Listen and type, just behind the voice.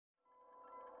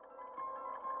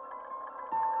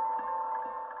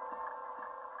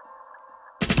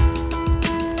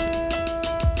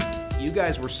you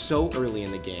guys were so early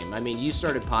in the game. I mean, you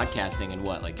started podcasting in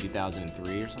what, like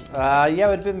 2003 or something? Yeah, it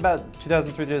would have been about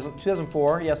 2003,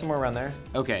 2004, yeah, somewhere around there.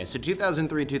 Okay, so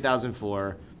 2003,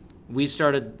 2004. We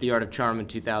started The Art of Charm in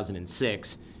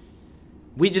 2006.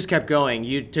 We just kept going.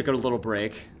 You took a little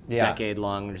break, decade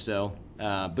long or so.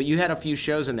 But you had a few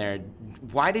shows in there.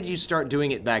 Why did you start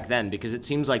doing it back then? Because it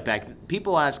seems like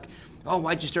people ask, oh,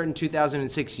 why'd you start in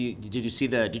 2006?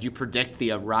 Did you predict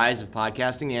the rise of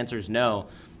podcasting? The answer is no.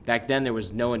 Back then there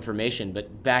was no information,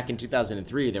 but back in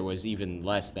 2003 there was even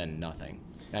less than nothing.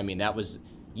 I mean,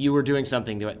 you were doing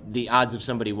something that the odds of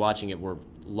somebody watching it were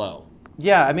low.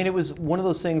 Yeah, I mean, it was one of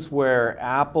those things where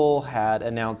Apple had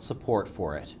announced support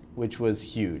for it, which was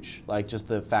huge. Like just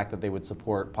the fact that they would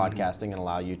support podcasting and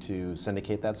allow you to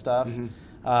syndicate that stuff.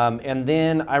 And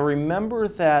then I remember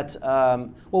that,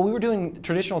 well, we were doing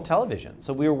traditional television.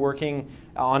 So we were working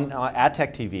at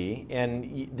Tech TV,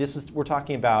 and we're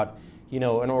talking about, an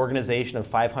organization of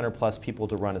 500 plus people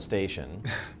to run a station.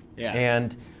 Yeah.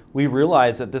 And we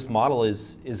realized that this model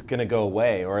is going to go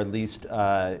away, or at least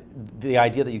the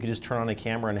idea that you could just turn on a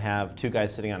camera and have two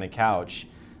guys sitting on a couch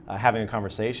having a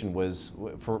conversation was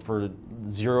for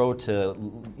zero to,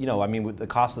 I mean, with the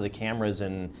cost of the cameras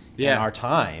and our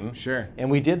time. Sure. And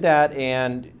we did that,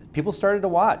 and people started to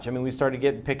watch. I mean, we started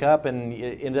getting pick up, and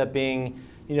it ended up being,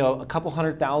 a couple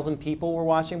 100,000 people were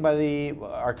watching by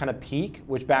our kind of peak,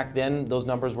 which back then those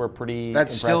numbers were pretty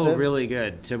impressive. Still really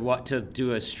good to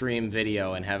do a stream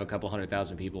video and have a couple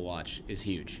 100,000 people watch is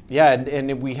huge. Yeah,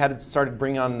 and we had started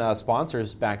bringing on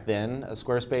sponsors back then.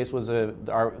 Squarespace was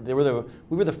we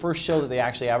were the first show that they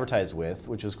actually advertised with,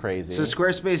 which was crazy. So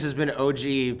Squarespace has been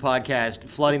OG podcast,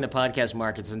 flooding the podcast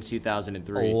market since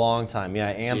 2003. A long time, yeah.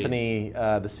 Anthony,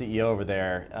 the CEO over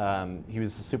there, he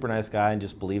was a super nice guy and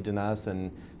just believed in us and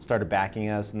started backing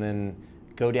us, and then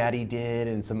GoDaddy did,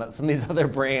 and some of these other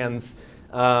brands,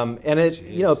 and it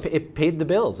it paid the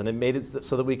bills, and it made it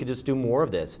so that we could just do more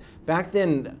of this. Back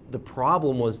then, the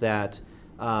problem was that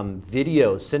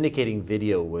syndicating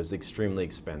video was extremely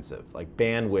expensive. Like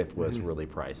bandwidth was really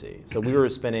pricey, so we were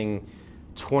spending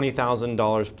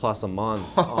 $20,000 plus a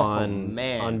month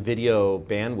on video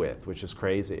bandwidth, which is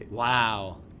crazy.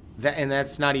 Wow, and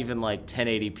that's not even like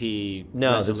 1080p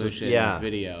resolution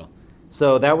video.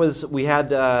 So we had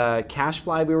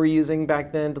CashFly we were using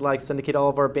back then to syndicate all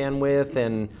of our bandwidth,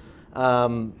 and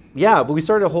but we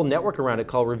started a whole network around it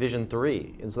called Revision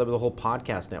 3, and so that was a whole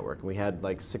podcast network, and we had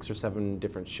 6 or 7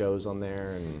 different shows on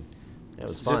there, and it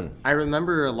was fun. I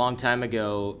remember a long time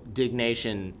ago, Dig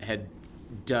Nation had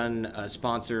done a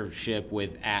sponsorship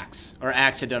with Axe, or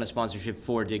Axe had done a sponsorship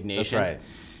for Dig Nation. That's right.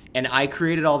 And I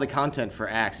created all the content for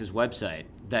Axe's website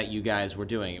that you guys were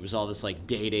doing. It was all this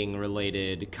dating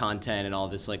related content and all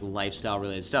this lifestyle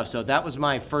related stuff. So that was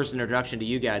my first introduction to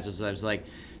you guys. I was like,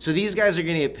 so these guys are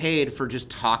gonna get paid for just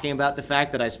talking about the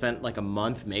fact that I spent a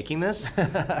month making this?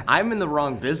 I'm in the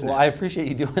wrong business. Well, I appreciate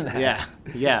you doing that.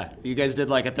 Yeah. You guys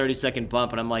did a 30-second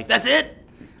bump, and I'm like, that's it?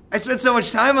 I spent so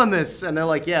much time on this. And they're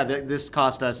like, yeah, this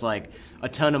cost us a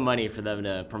ton of money for them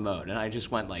to promote. And I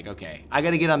just went okay, I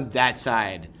gotta get on that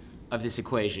side of this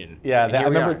equation. Yeah, I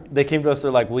remember they came to us,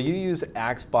 they're like, will you use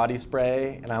Axe body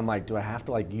spray? And I'm like, do I have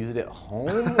to use it at home?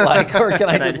 Or can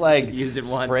I just use it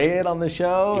once? Spray it on the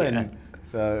show? Yeah. And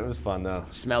so it was fun though.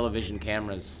 Smell-o-vision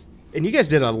cameras. And you guys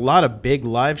did a lot of big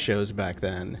live shows back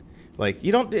then.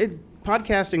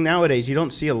 Podcasting nowadays, you don't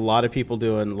see a lot of people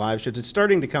doing live shows. It's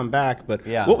starting to come back, but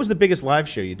what was the biggest live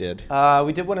show you did?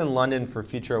 We did one in London for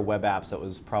Future Web Apps that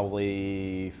was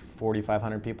probably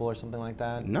 4,500 people or something like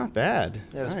that. Not bad.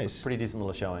 Yeah, it was a pretty decent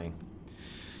little showing.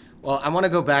 Well, I want to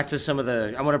go back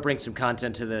to I want to bring some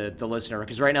content to the listener,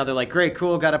 because right now they're like, great,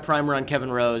 cool, got a primer on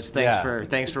Kevin Rose.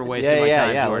 Thanks for wasting my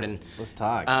time, Jordan. Let's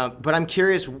talk. But I'm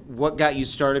curious, what got you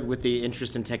started with the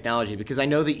interest in technology? Because I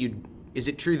know that is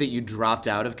it true that you dropped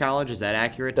out of college? Is that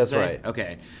accurate to say? That's right.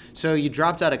 Okay. So you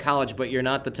dropped out of college, but you're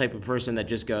not the type of person that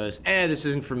just goes, this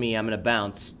isn't for me, I'm going to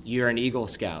bounce. You're an Eagle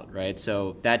Scout, right?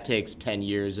 So that takes 10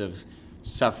 years of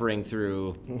suffering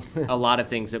through a lot of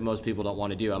things that most people don't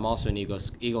want to do. I'm also an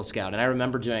Eagle Scout, and I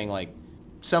remember doing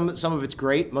some of it's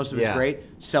great, most of it's great,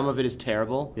 some of it is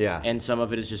terrible, and some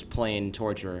of it is just plain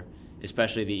torture,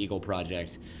 especially the Eagle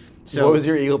Project. So what was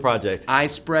your Eagle project? I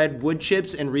spread wood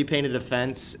chips and repainted a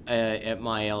fence at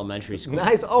my elementary school.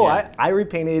 Nice. Oh, yeah. I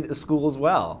repainted a school as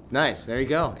well. Nice. There you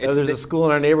go. There's a school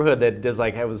in our neighborhood that does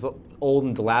it was old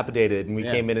and dilapidated, and we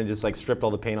came in and just stripped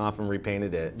all the paint off and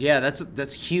repainted it. Yeah, that's a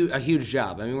huge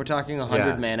job. I mean, we're talking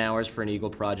 100 man hours for an Eagle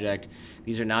project.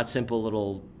 These are not simple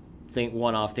little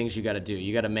one-off things you got to do.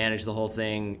 You got to manage the whole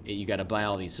thing. You got to buy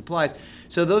all these supplies.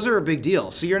 So those are a big deal.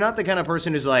 So you're not the kind of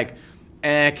person who's like,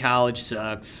 college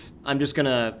sucks. I'm just going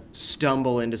to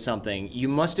stumble into something. You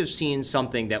must have seen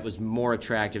something that was more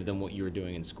attractive than what you were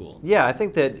doing in school. Yeah, I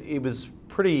think that it was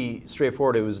pretty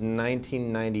straightforward. It was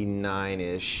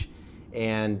 1999-ish,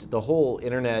 and the whole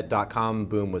internet.com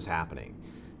boom was happening.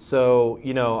 So,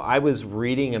 you know, I was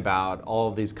reading about all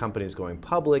of these companies going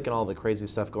public and all the crazy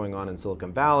stuff going on in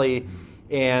Silicon Valley.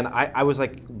 And I was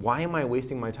like, why am I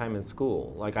wasting my time in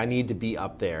school? Like, I need to be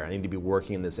up there. I need to be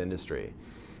working in this industry.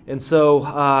 And so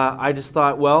I just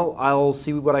thought, well, I'll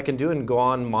see what I can do and go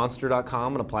on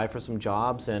monster.com and apply for some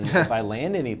jobs. And if I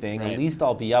land anything, at least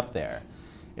I'll be up there.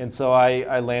 And so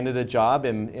I landed a job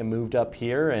and moved up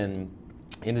here and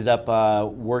ended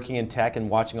up working in tech and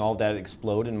watching all of that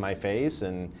explode in my face.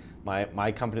 And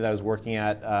my company that I was working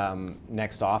at,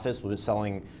 Next Office, was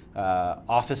selling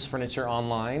office furniture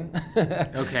online.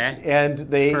 Okay. And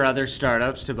they for other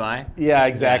startups to buy. Yeah,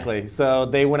 exactly. Yeah. So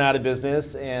they went out of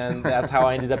business, and that's how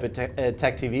I ended up at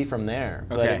Tech TV from there.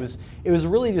 But it was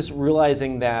really just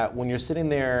realizing that when you're sitting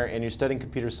there and you're studying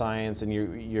computer science and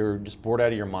you're just bored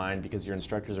out of your mind because your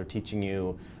instructors are teaching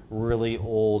you really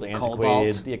old,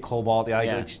 antiquated, cobalt,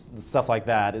 stuff like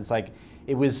that. It's like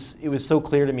it was so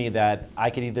clear to me that I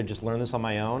could either just learn this on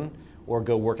my own or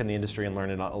go work in the industry and learn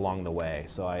it along the way.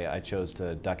 So I chose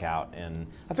to duck out, and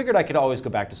I figured I could always go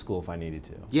back to school if I needed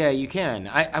to. Yeah, you can.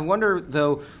 I wonder,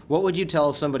 though, what would you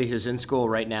tell somebody who's in school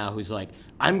right now who's like,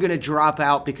 I'm going to drop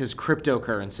out because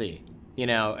cryptocurrency, you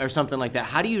know, or something like that?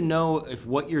 How do you know if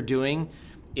what you're doing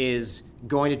is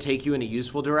going to take you in a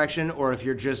useful direction, or if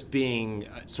you're just being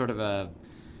sort of a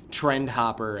trend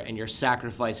hopper and you're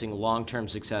sacrificing long-term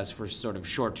success for sort of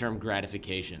short-term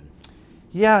gratification?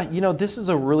 Yeah, you know, this is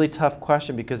a really tough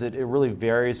question because it really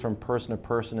varies from person to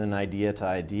person and idea to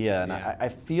idea. And I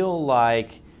feel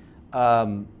like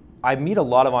I meet a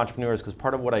lot of entrepreneurs because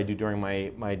part of what I do during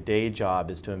my day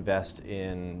job is to invest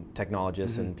in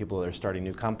technologists and people that are starting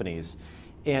new companies.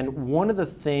 And one of the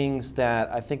things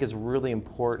that I think is really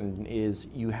important is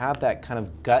you have that kind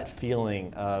of gut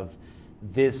feeling of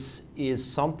this is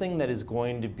something that is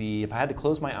going to be, if I had to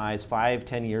close my eyes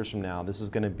 5-10 years from now, this is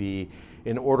going to be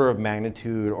an order of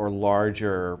magnitude or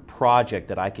larger project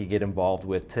that I could get involved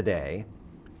with today.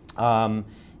 And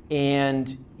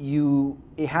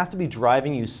it has to be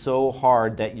driving you so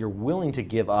hard that you're willing to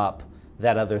give up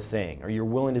that other thing, or you're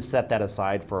willing to set that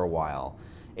aside for a while.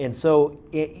 And so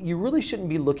you really shouldn't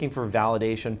be looking for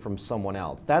validation from someone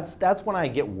else. That's when I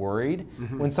get worried,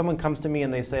 when someone comes to me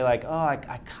and they say like, oh,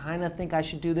 I kind of think I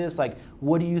should do this. Like,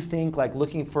 what do you think? Like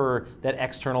looking for that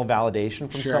external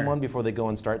validation from someone before they go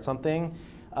and start something.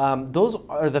 Those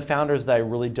are the founders that I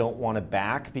really don't want to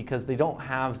back because they don't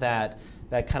have that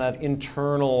kind of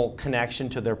internal connection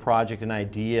to their project and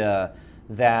idea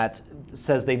that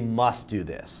says they must do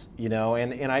this, you know?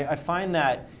 And I find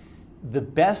that the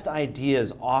best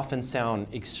ideas often sound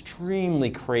extremely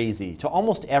crazy to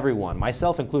almost everyone,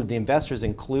 myself included, the investors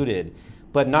included,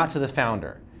 but not to the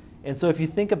founder. And so if you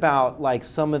think about like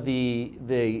some of the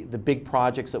big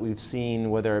projects that we've seen,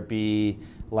 whether it be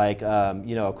like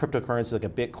you know, a cryptocurrency like a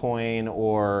Bitcoin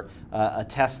or a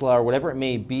Tesla or whatever it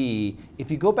may be,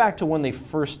 if you go back to when they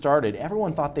first started,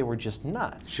 everyone thought they were just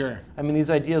nuts. Sure. I mean,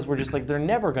 these ideas were just like, they're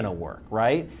never gonna work,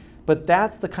 right? But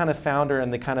that's the kind of founder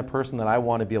and the kind of person that I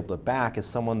want to be able to back, is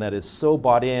someone that is so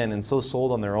bought in and so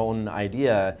sold on their own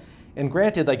idea. And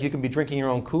granted, like you can be drinking your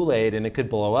own Kool-Aid and it could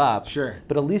blow up. Sure.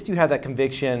 But at least you have that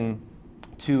conviction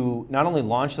to not only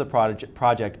launch the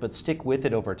project, but stick with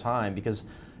it over time, because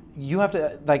you have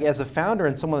to, like as a founder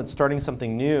and someone that's starting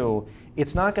something new,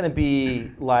 it's not going to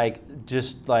be like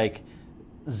just like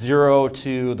 0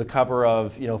 to the cover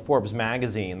of, you know, Forbes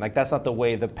magazine. Like that's not the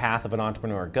way the path of an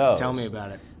entrepreneur goes. Tell me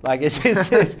about it. Like it's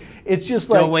just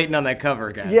still like, waiting on that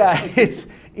cover, guys. Yeah,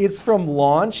 it's from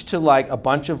launch to like a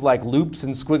bunch of like loops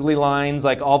and squiggly lines,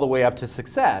 like all the way up to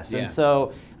success. Yeah. And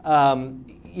so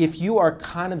if you are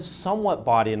kind of somewhat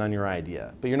bought in on your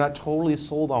idea, but you're not totally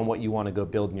sold on what you want to go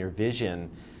build in your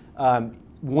vision,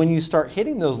 when you start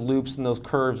hitting those loops and those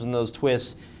curves and those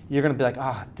twists, you're going to be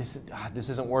like, this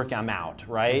isn't working, I'm out,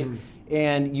 right?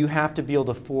 And you have to be able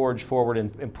to forge forward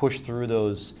and push through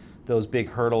those big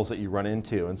hurdles that you run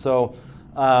into. And so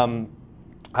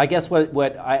I guess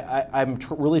what I'm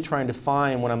really trying to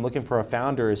find when I'm looking for a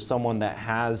founder is someone that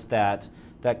has that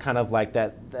kind of like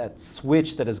that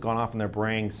switch that has gone off in their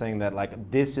brain saying that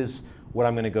like, this is what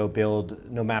I'm going to go build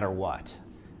no matter what.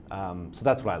 So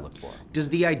that's what I look for. Does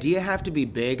the idea have to be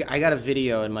big? I got a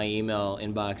video in my email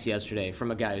inbox yesterday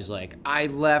from a guy who's like, I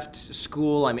left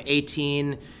school, I'm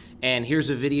 18, and here's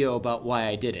a video about why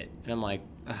I did it. And I'm like,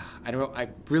 I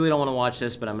really don't want to watch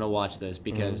this, but I'm going to watch this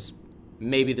because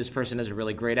maybe this person has a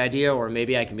really great idea, or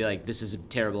maybe I can be like, this is a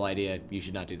terrible idea, you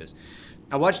should not do this.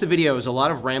 I watched the video. It was a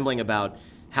lot of rambling about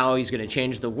how he's going to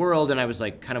change the world, and I was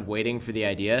like kind of waiting for the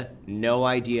idea. No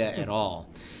idea at all.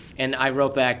 And I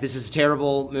wrote back, this is a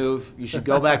terrible move. You should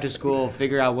go back to school,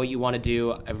 figure out what you want to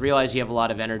do. I realize you have a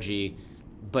lot of energy,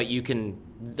 but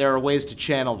there are ways to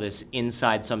channel this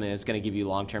inside something that's going to give you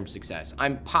long-term success.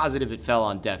 I'm positive it fell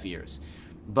on deaf ears.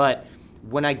 But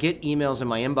when I get emails in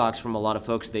my inbox from a lot of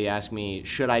folks, they ask me,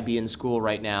 should I be in school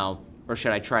right now, or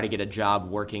should I try to get a job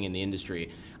working in the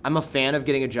industry? I'm a fan of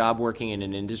getting a job working in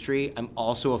an industry. I'm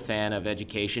also a fan of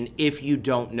education if you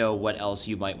don't know what else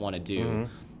you might want to do.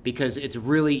 Because it's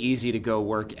really easy to go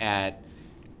work at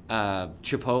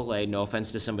Chipotle, no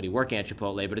offense to somebody working at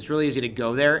Chipotle, but it's really easy to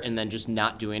go there and then just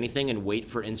not do anything and wait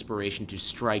for inspiration to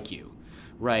strike you,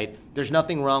 right? There's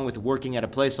nothing wrong with working at a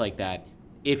place like that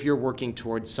if you're working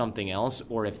towards something else,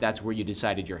 or if that's where you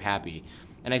decided you're happy.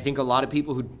 And I think a lot of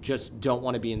people who just don't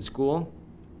want to be in school,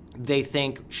 they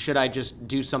think, should I just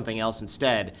do something else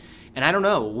instead? And I don't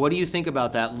know, what do you think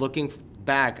about that, looking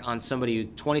back on somebody,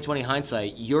 2020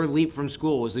 hindsight? Your leap from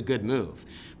school was a good move,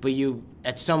 but you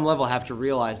at some level have to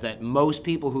realize that most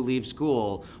people who leave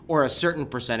school, or a certain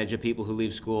percentage of people who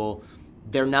leave school,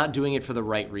 they're not doing it for the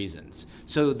right reasons.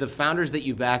 So the founders that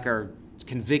you back are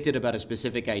convicted about a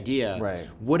specific idea. Right.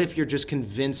 What if you're just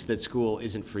convinced that school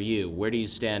isn't for you? Where do you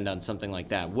stand on something like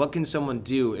that? What can someone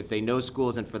do if they know school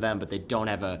isn't for them, but they don't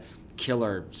have a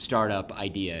killer startup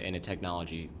idea in a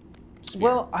technology sphere?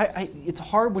 Well, it's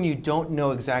hard when you don't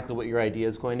know exactly what your idea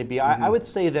is going to be. I would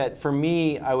say that for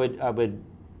me, I would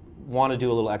want to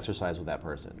do a little exercise with that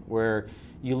person, where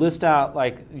you list out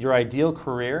like your ideal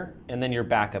career and then your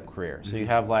backup career. So you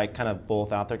have like kind of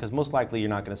both out there, because most likely you're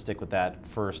not going to stick with that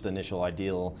first initial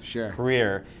ideal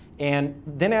career. And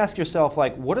then ask yourself,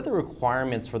 like, what are the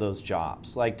requirements for those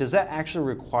jobs? Like, does that actually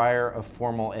require a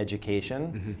formal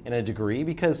education and a degree?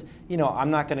 Because, you know, I'm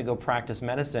not going to go practice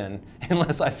medicine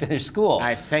unless I finish school.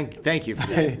 I thank you for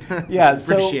that. Yeah,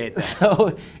 appreciate that.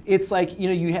 So it's like, you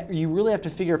know, you really have to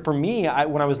figure. For me,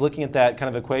 when I was looking at that kind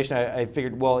of equation, I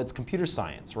figured, well, it's computer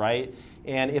science, right?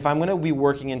 And if I'm going to be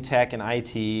working in tech and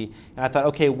IT, and I thought,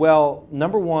 okay, well,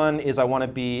 number one is I want to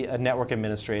be a network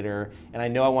administrator, and I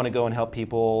know I want to go and help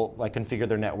people like configure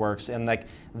their networks, and like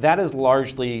that is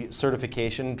largely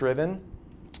certification driven.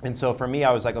 And so for me,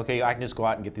 I was like, okay, I can just go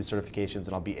out and get these certifications,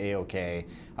 and I'll be a-okay.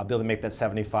 I'll be able to make that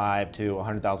 $75,000 to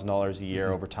 $100,000 a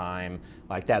year over time.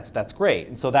 Like that's great.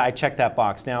 And so that I checked that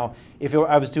box. Now, if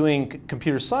I was doing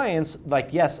computer science,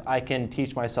 like yes, I can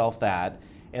teach myself that,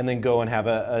 and then go and have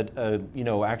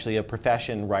actually a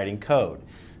profession writing code.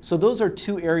 So those are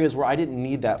two areas where I didn't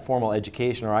need that formal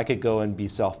education, or I could go and be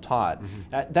self-taught.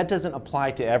 That doesn't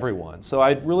apply to everyone. So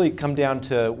I'd really come down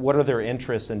to what are their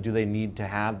interests and do they need to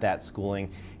have that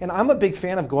schooling. And I'm a big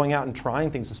fan of going out and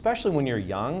trying things, especially when you're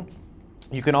young.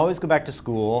 You can always go back to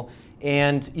school,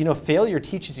 and you know, failure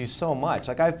teaches you so much.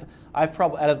 Like I've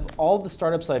probably, out of all the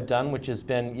startups I've done, which has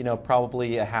been, you know,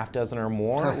 probably a half dozen or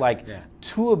more, like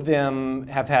 2 of them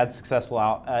have had successful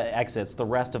exits. The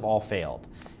rest have all failed.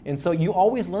 And so you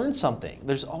always learn something.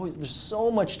 There's so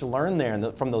much to learn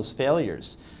there from those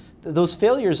failures. Those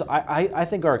failures, I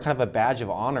think, are kind of a badge of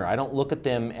honor. I don't look at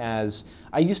them as,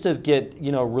 I used to get,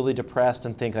 you know, really depressed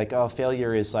and think like, oh,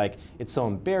 failure is like, it's so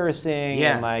embarrassing.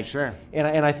 Yeah, and like, sure.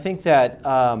 And I think that,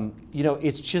 you know,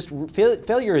 it's just,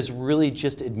 failure is really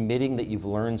just admitting that you've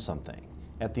learned something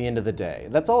at the end of the day.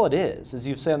 That's all it is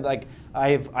you've said, like,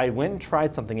 I went and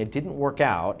tried something, it didn't work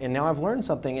out, and now I've learned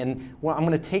something, and well, I'm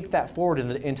going to take that forward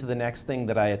into the next thing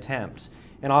that I attempt.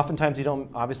 And oftentimes you don't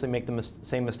obviously make the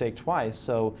same mistake twice,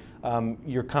 so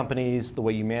your companies, the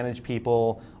way you manage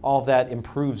people, all of that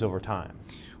improves over time.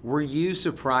 Were you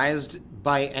surprised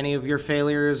by any of your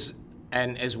failures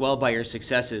and as well by your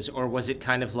successes, or was it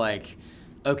kind of like,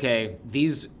 okay,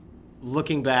 these,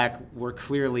 looking back, were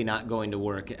clearly not going to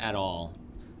work at all?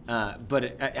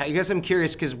 But I guess I'm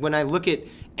curious, because when I look at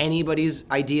anybody's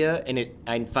idea and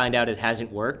I find out it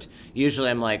hasn't worked, usually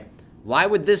I'm like, why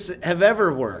would this have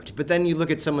ever worked? But then you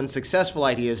look at someone's successful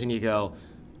ideas and you go,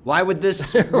 why would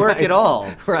this work at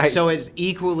all? Right. So it's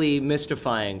equally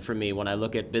mystifying for me when I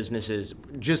look at businesses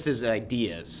just as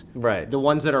ideas. Right. The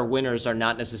ones that are winners are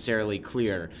not necessarily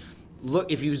clear.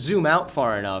 Look, if you zoom out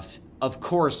far enough, of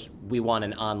course we want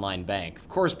an online bank. Of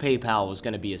course PayPal was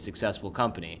going to be a successful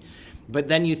company. But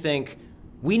then you think,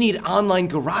 we need online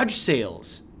garage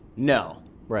sales. No.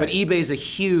 Right. But eBay's a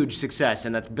huge success,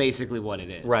 and that's basically what it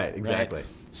is. Right, exactly. Right?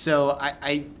 So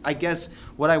I guess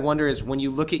what I wonder is, when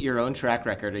you look at your own track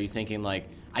record, are you thinking like,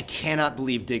 I cannot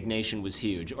believe Dig Nation was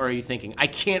huge? Or are you thinking, I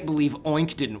can't believe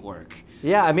Oink didn't work?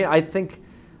 Yeah, I mean, I think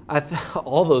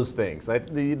All those things.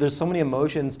 There's so many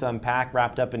emotions to unpack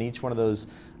wrapped up in each one of those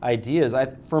ideas.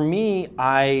 For me,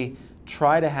 I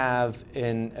try to have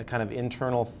a kind of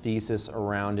internal thesis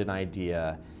around an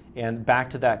idea, and back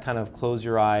to that kind of close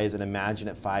your eyes and imagine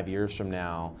it 5 years from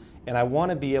now. And I want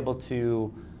to be able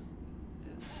to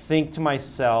think to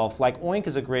myself, like Oink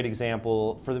is a great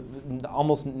example for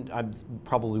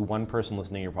probably one person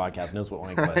listening to your podcast knows what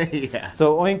Oink was. Yeah.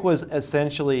 So Oink was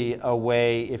essentially a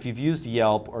way, if you've used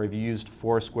Yelp or if you used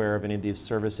Foursquare of any of these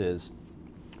services,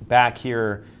 back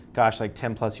here, gosh, like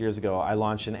 10 plus years ago, I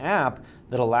launched an app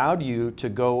that allowed you to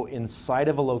go inside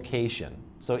of a location.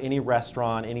 So any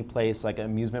restaurant, any place, like an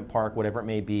amusement park, whatever it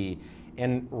may be,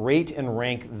 and rate and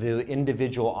rank the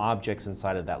individual objects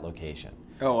inside of that location.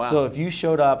 Oh, wow. So if you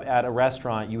showed up at a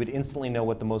restaurant, you would instantly know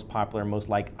what the most popular, most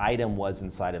liked item was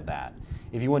inside of that.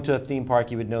 If you went to a theme park,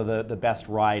 you would know the best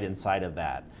ride inside of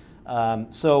that.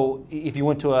 So if you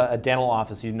went to a dental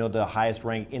office, you'd know the highest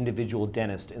ranked individual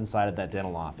dentist inside of that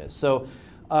dental office. So,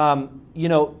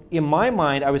 in my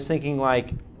mind, I was thinking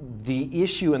like the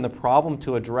issue and the problem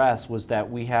to address was that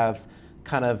we have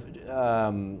kind of,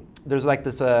 there's like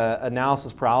this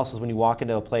analysis paralysis when you walk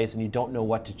into a place and you don't know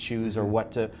what to choose or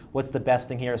what's the best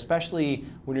thing here, especially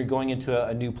when you're going into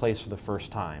a new place for the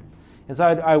first time. And so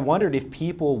I wondered if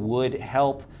people would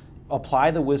help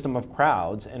apply the wisdom of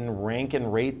crowds and rank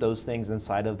and rate those things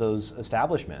inside of those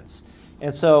establishments.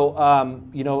 And so,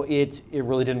 it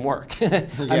really didn't work. Yeah.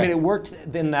 I mean, it worked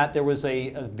in that there was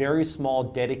a very small,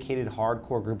 dedicated,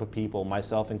 hardcore group of people,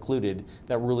 myself included,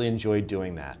 that really enjoyed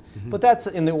doing that. Mm-hmm. But that's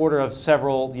in the order of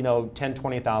several, 10,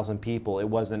 20,000 people. It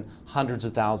wasn't hundreds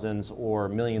of thousands or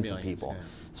millions of people. Yeah.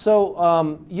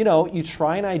 So, you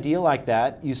try an idea like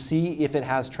that, you see if it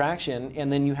has traction,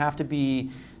 and then you have to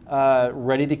be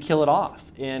ready to kill it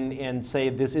off and say,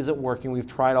 this isn't working. We've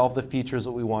tried all of the features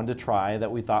that we wanted to try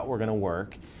that we thought were going to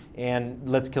work, and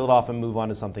let's kill it off and move on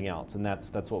to something else. And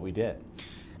that's what we did.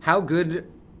 How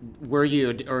good were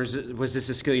you, or was this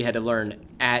a skill you had to learn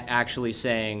at actually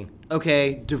saying,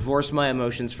 okay, divorce my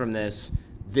emotions from this.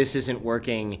 This isn't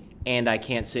working, and I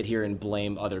can't sit here and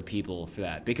blame other people for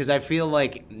that? Because I feel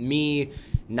like me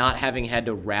not having had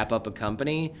to wrap up a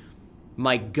company,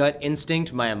 my gut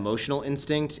instinct, my emotional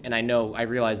instinct, and I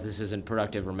realize this isn't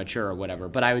productive or mature or whatever,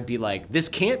 but I would be like, this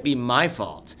can't be my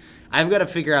fault. I've got to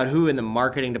figure out who in the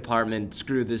marketing department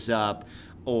screwed this up,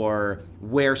 or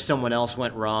where someone else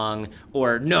went wrong,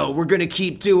 or no, we're going to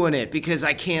keep doing it because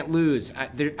I can't lose.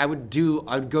 I would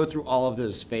go through all of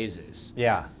those phases.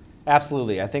 Yeah.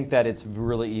 Absolutely. I think that it's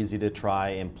really easy to try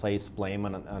and place blame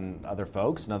on other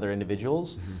folks and other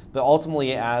individuals. Mm-hmm. But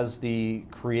ultimately, as the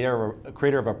creator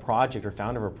of a project or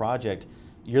founder of a project,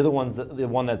 you're the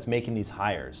one that's making these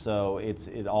hires. So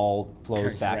it all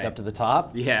flows back up to the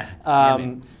top. Yeah.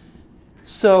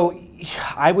 So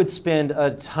I would spend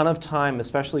a ton of time,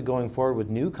 especially going forward with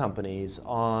new companies,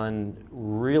 on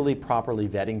really properly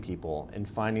vetting people and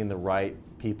finding the right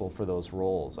people for those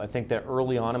roles. I think that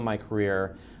early on in my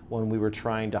career, when we were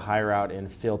trying to hire out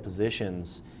and fill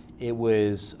positions, it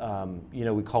was,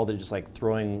 we called it just like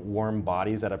throwing warm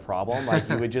bodies at a problem. Like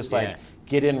you would just like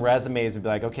get in resumes and be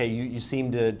like, okay, you seem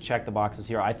to check the boxes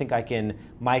here. I think I can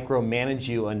micromanage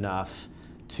you enough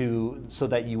so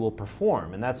that you will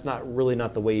perform. And that's not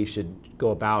the way you should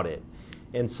go about it.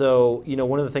 And so,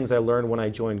 one of the things I learned when I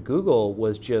joined Google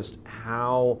was just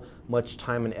how much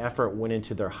time and effort went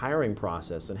into their hiring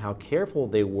process and how careful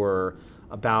they were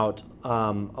about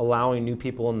allowing new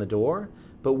people in the door.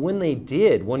 But when they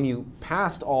did, when you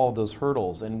passed all of those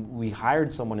hurdles and we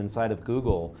hired someone inside of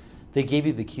Google, they gave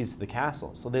you the keys to the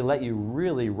castle. So they let you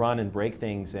really run and break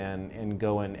things and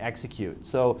go and execute.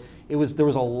 So there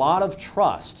was a lot of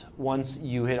trust once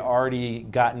you had already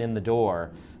gotten in the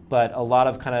door, but a lot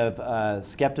of kind of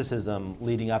skepticism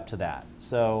leading up to that.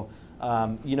 So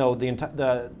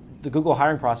the Google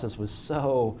hiring process was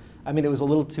it was a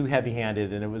little too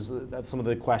heavy-handed, and some of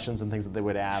the questions and things that they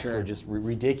would ask were just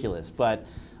ridiculous. But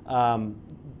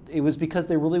it was because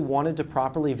they really wanted to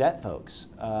properly vet folks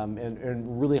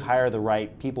and really hire the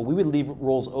right people. We would leave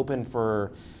roles open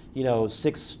for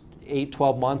 6, 8,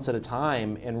 12 months at a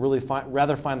time, and really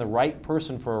rather find the right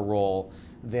person for a role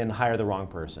than hire the wrong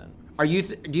person. Do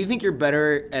you think you're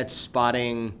better at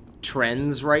spotting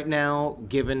trends right now,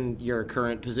 given your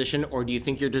current position, or do you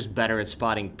think you're just better at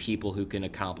spotting people who can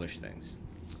accomplish things?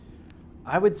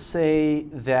 I would say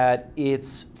that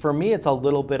for me, it's a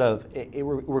little bit of, it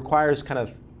requires kind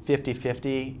of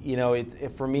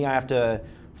 50-50. For me, I have to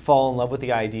fall in love with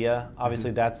the idea.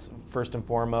 Obviously, that's first and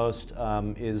foremost.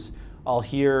 I'll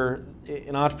hear,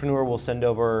 an entrepreneur will send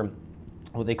over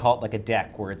what they call it like a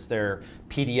deck, where it's their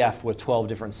PDF with 12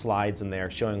 different slides in there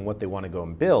showing what they want to go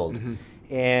and build.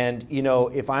 And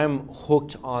if I'm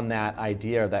hooked on that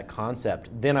idea or that concept,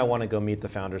 then I want to go meet the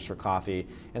founders for coffee.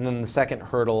 And then the second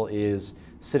hurdle is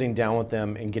sitting down with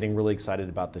them and getting really excited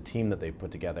about the team that they've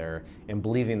put together and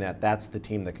believing that that's the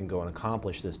team that can go and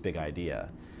accomplish this big idea.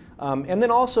 And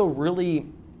then also really,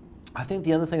 I think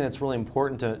the other thing that's really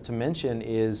important to mention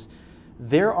is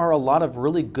there are a lot of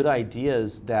really good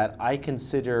ideas that I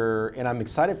consider, and I'm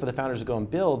excited for the founders to go and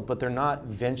build, but they're not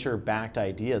venture-backed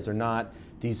ideas. They're not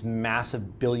these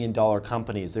massive billion-dollar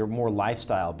companies. They're more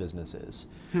lifestyle businesses,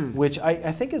 which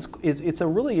I think it's a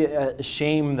really a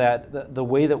shame that the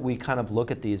way that we kind of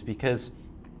look at these, because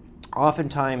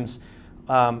oftentimes,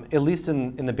 at least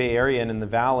in the Bay Area and in the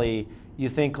Valley, you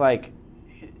think like,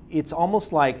 it's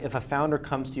almost like if a founder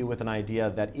comes to you with an idea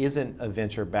that isn't a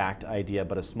venture-backed idea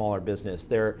but a smaller business,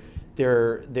 they're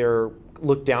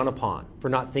looked down upon for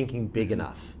not thinking big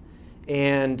enough.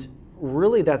 And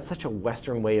really, that's such a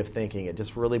Western way of thinking. It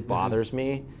just really bothers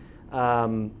me.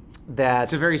 That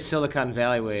it's a very Silicon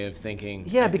Valley way of thinking.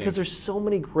 Yeah, because there's so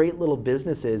many great little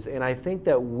businesses, and I think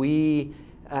that we,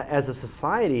 as a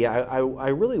society, I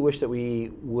really wish that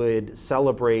we would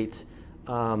celebrate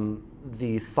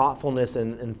the thoughtfulness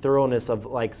and thoroughness of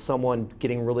like someone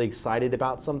getting really excited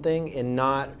about something and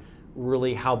not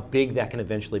really how big that can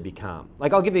eventually become.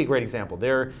 Like, I'll give you a great example.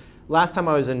 Last time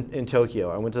I was in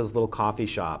Tokyo, I went to this little coffee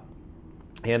shop,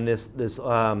 and this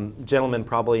gentleman,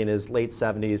 probably in his late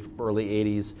 70s, early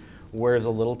 80s, wears a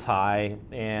little tie,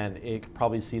 and it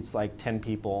probably seats like 10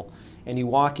 people. And you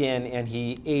walk in, and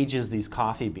he ages these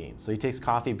coffee beans. So he takes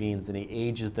coffee beans and he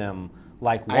ages them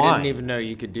like wine. I didn't even know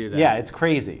you could do that. Yeah, it's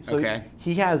crazy. So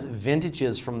he has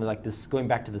vintages from like this, going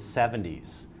back to the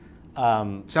 70s.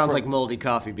 Sounds like moldy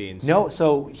coffee beans. No,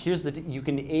 so here's you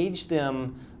can age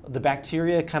them. The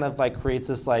bacteria kind of like creates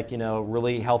this like,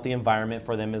 really healthy environment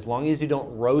for them. As long as you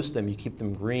don't roast them, you keep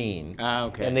them green.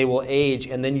 And they will age,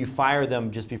 and then you fire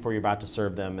them just before you're about to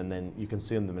serve them, and then you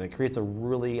consume them. And it creates a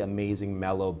really amazing,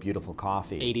 mellow, beautiful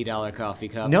coffee. $80 coffee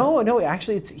cup? No,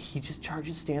 actually he just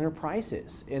charges standard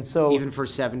prices. And so even for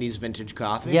 70s vintage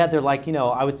coffee? Yeah, they're like,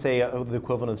 I would say the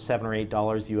equivalent of $7 or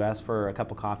 $8 US for a cup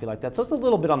of coffee like that. So it's a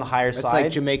little bit on the higher side. It's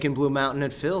like Jamaican Blue Mountain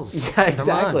at Phil's. Yeah,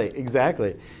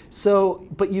 exactly. So,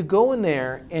 but you go in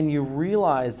there and you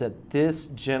realize that this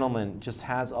gentleman just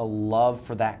has a love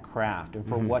for that craft and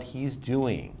for what he's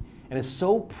doing, and is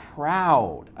so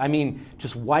proud. I mean,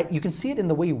 you can see it in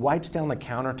the way he wipes down the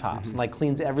countertops and like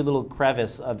cleans every little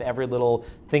crevice of every little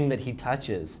thing that he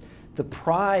touches. The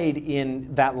pride in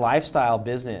that lifestyle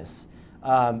business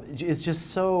is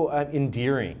just so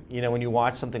endearing, when you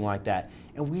watch something like that.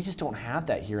 And we just don't have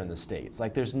that here in the States.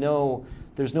 Like, there's no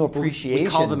appreciation. We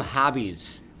call them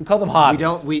hobbies. We call them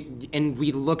hobbies.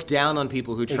 We look down on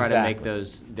people who try to make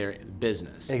those their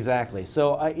business. Exactly.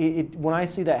 So when I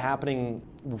see that happening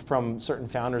from certain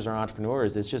founders or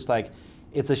entrepreneurs, it's just like,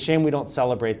 it's a shame we don't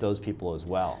celebrate those people as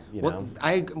well.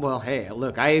 Hey,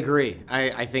 look, I agree.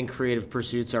 I think creative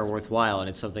pursuits are worthwhile, and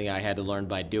it's something I had to learn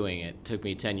by doing it. It took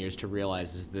me 10 years to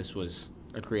realize this was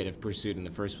a creative pursuit in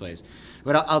the first place.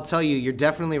 But I'll tell you, you're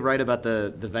definitely right about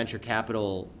the venture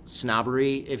capital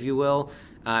snobbery, if you will.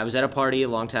 I was at a party a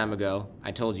long time ago.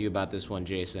 I told you about this one,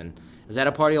 Jason. I was at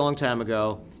a party a long time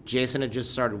ago. Jason had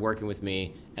just started working with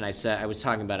me, and I was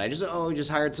talking about it. I just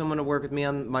hired someone to work with me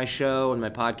on my show and my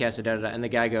podcast, and the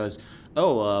guy goes,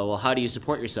 well, how do you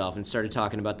support yourself? And started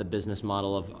talking about the business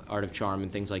model of Art of Charm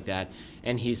and things like that.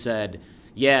 And he said,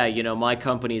 yeah, my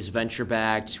company's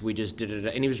venture-backed. We just did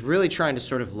it. And he was really trying to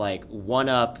sort of like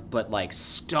one-up, but like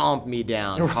stomp me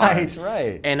down hard.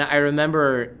 Right. And I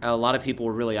remember a lot of people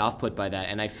were really off-put by that.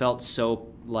 And I felt so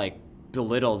like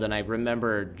belittled. And I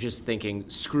remember just thinking,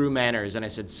 screw manners. And I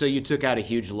said, so you took out a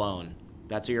huge loan.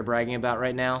 That's what you're bragging about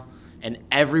right now? And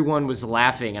everyone was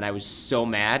laughing, and I was so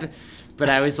mad. But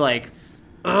I was like,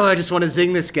 oh, I just want to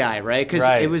zing this guy, right? Because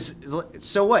it was,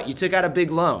 so what? You took out a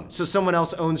big loan. So someone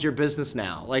else owns your business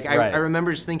now. Like, I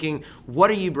remember just thinking,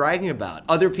 what are you bragging about?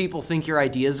 Other people think your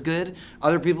idea is good.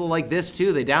 Other people like this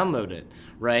too. They download it,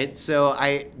 right? So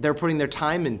they're putting their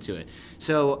time into it.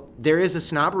 So there is a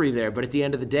snobbery there, but at the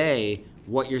end of the day,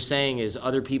 what you're saying is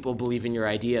other people believe in your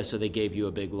idea, so they gave you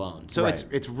a big loan. So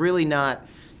it's really not,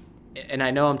 and I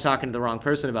know I'm talking to the wrong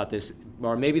person about this,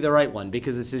 or maybe the right one,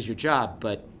 because this is your job,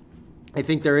 but I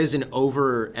think there is an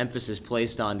overemphasis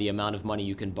placed on the amount of money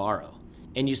you can borrow.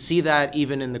 And you see that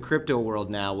even in the crypto world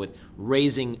now with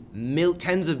raising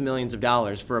tens of millions of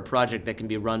dollars for a project that can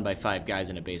be run by 5 guys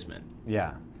in a basement.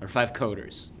 Yeah. Or 5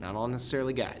 coders, not all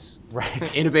necessarily guys.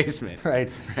 Right. In a basement.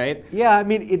 Right. Right? Yeah, I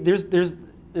mean,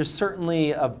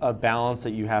 certainly a balance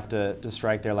that you have to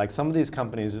strike there. Like some of these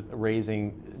companies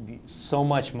raising so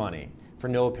much money for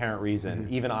no apparent reason,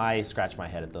 even I scratch my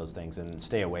head at those things and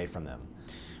stay away from them.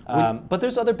 But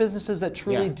there's other businesses that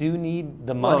truly do need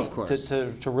the money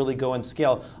to really go and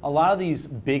scale. A lot of these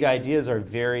big ideas are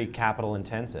very capital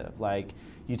intensive. Like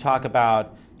you talk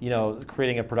about,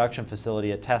 creating a production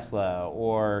facility at Tesla,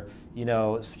 or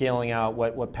scaling out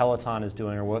what Peloton is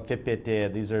doing or what Fitbit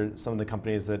did. These are some of the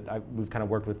companies that we've kind of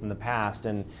worked with in the past,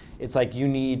 and it's like you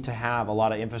need to have a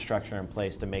lot of infrastructure in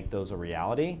place to make those a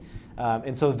reality.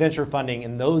 And so venture funding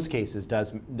in those cases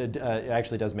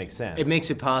actually does make sense. It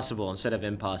makes it possible instead of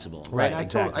impossible. Right,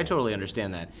 exactly. I totally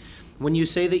understand that. When you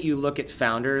say that you look at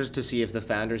founders to see if the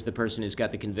founder's the person who's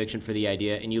got the conviction for the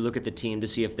idea, and you look at the team to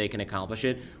see if they can accomplish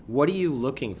it, what are you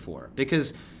looking for?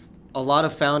 Because a lot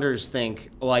of founders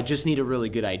think, oh, I just need a really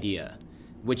good idea,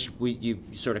 which you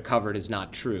sort of covered is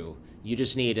not true. You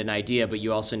just need an idea, but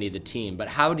you also need the team. But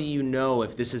how do you know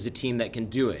if this is a team that can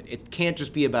do it? It can't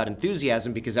just be about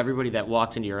enthusiasm, because everybody that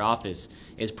walks into your office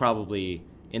is probably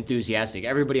enthusiastic.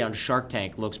 Everybody on Shark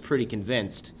Tank looks pretty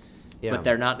convinced, but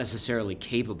they're not necessarily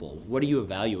capable. What are you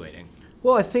evaluating?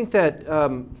 Well, I think that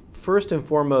first and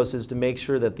foremost is to make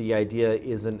sure that the idea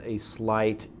isn't a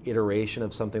slight iteration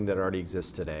of something that already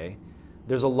exists today.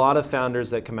 There's a lot of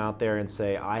founders that come out there and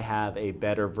say, I have a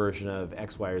better version of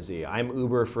X, Y, or Z. I'm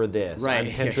Uber for this. Right.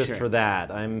 I'm Pinterest for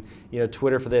that. I'm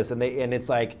Twitter for this. And it's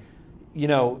like,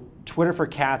 Twitter for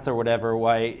cats or whatever.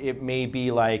 Why it may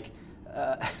be like,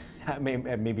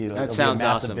 maybe that sounds a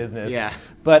massive awesome. business. Yeah.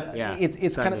 But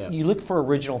it's kind of, you look for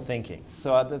original thinking.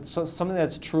 So something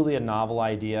that's truly a novel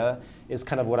idea is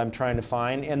kind of what I'm trying to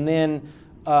find. And then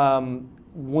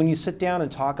when you sit down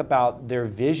and talk about their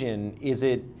vision,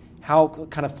 how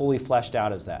kind of fully fleshed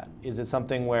out is that? Is it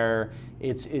something where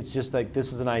it's just like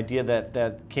this is an idea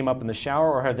that came up in the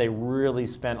shower, or have they really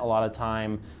spent a lot of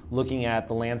time looking at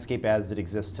the landscape as it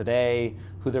exists today,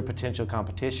 who their potential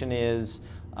competition is,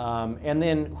 and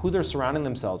then who they're surrounding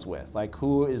themselves with, like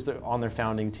who is on their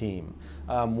founding team,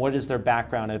 what is their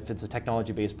background? If it's a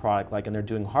technology-based product, and they're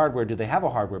doing hardware, do they have a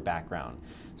hardware background?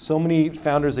 So many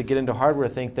founders that get into hardware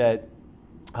think that,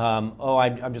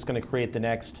 I'm just going to create the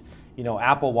next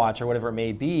Apple Watch or whatever it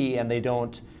may be, and they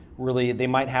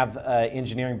might have an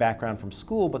engineering background from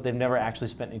school, but they've never actually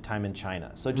spent any time in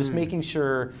China. So just making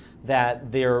sure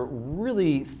that they're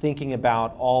really thinking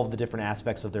about all of the different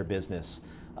aspects of their business,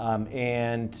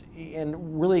 and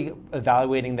really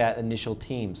evaluating that initial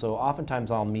team. So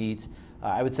oftentimes I'll meet,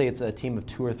 I would say it's a team of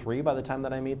 2 or 3 by the time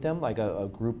that I meet them, like a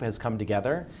group has come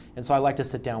together. And so I like to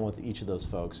sit down with each of those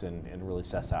folks and really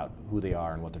suss out who they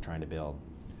are and what they're trying to build.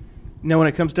 Now, when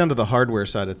it comes down to the hardware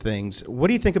side of things, what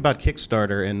do you think about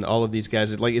Kickstarter and all of these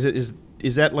guys? Like,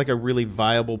 is that like a really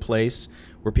viable place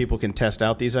where people can test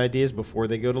out these ideas before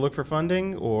they go to look for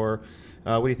funding, or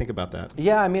what do you think about that?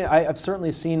 Yeah, I mean, I've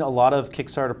certainly seen a lot of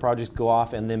Kickstarter projects go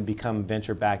off and then become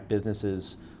venture-backed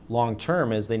businesses long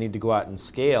term as they need to go out and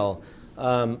scale.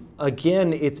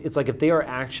 Again, it's like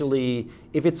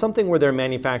if it's something where they're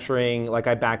manufacturing, like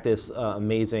I backed this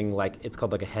amazing, it's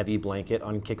called like a heavy blanket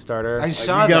on Kickstarter. I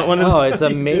saw that. Oh, it's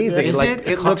amazing. Is it?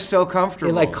 It looks so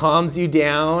comfortable. It calms you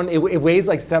down. It weighs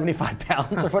like 75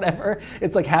 pounds or whatever.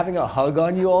 It's like having a hug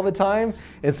on you all the time.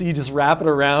 And so you just wrap it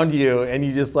around you and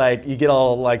you just you get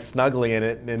all snuggly in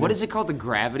it. And what is it called? The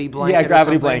gravity blanket? Yeah,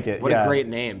 gravity blanket. What a great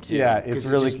name too. Yeah, it's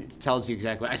really. It just tells you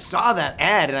exactly. I saw that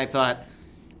ad and I thought,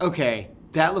 okay,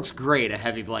 that looks great, a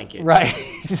heavy blanket. Right.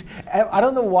 I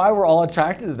don't know why we're all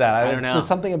attracted to that. I don't know. So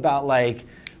something about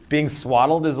being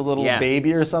swaddled as a little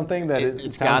baby or something that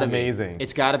it sounds amazing.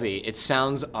 It's got to be. It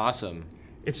sounds awesome.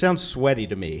 It sounds sweaty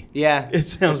to me. Yeah. It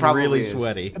sounds really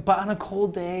sweaty. But on a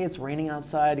cold day, it's raining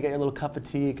outside, you got your little cup of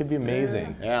tea, it could be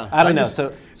amazing. Yeah. I don't know.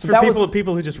 So for that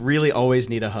people who just really always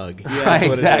need a hug. Yeah, right,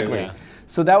 exactly.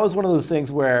 So that was one of those things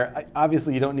where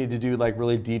obviously you don't need to do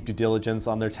really deep due diligence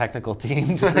on their technical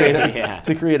team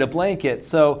to create a blanket.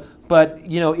 So, but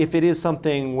if it is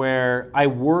something where I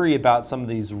worry about some of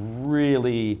these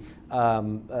really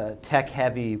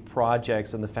tech-heavy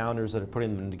projects and the founders that are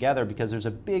putting them together, because there's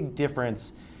a big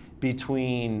difference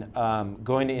between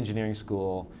going to engineering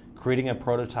school, creating a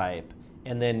prototype,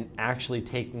 and then actually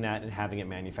taking that and having it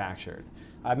manufactured.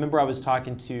 I remember I was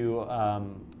talking to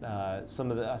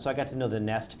so I got to know the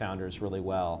Nest founders really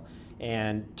well,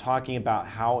 and talking about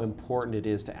how important it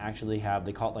is to actually have,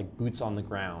 they call it boots on the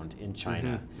ground in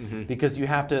China. Because you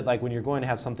have to, when you're going to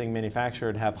have something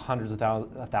manufactured, have hundreds of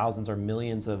thousands or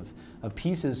millions of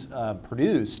pieces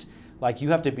produced, you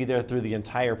have to be there through the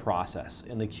entire process,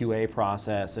 in the QA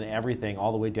process and everything,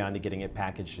 all the way down to getting it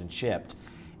packaged and shipped.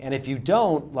 And if you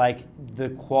don't, like the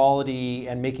quality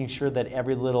and making sure that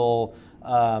every little,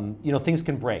 things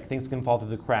can break, things can fall through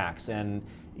the cracks, and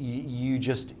you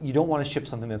don't want to ship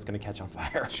something that's going to catch on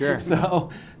fire. Sure. So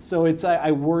it's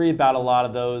I worry about a lot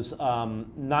of those,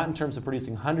 not in terms of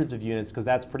producing hundreds of units, because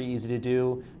that's pretty easy to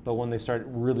do, but when they start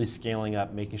really scaling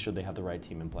up, making sure they have the right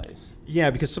team in place. Yeah,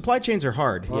 because supply chains are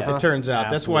hard. Yes, it turns out.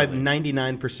 absolutely. That's why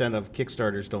 99% of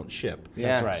Kickstarters don't ship. Yeah.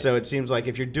 That's right. So it seems like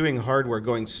if you're doing hardware,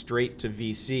 going straight to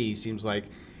VC seems like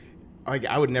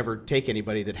I would never take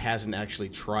anybody that hasn't actually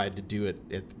tried to do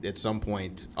it at some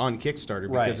point on Kickstarter,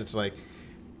 because Right. it's like,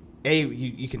 A,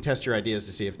 you can test your ideas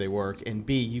to see if they work, and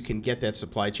B, you can get that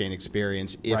supply chain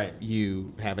experience if Right.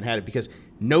 you haven't had it, because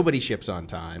nobody ships on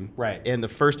time. Right. And the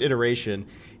first iteration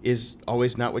is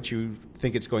always not what you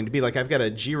think it's going to be. Like, I've got a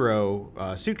Giro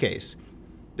suitcase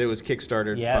that was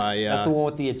Kickstarted Yes, by... that's the one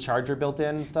with the charger built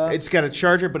in and stuff? It's got a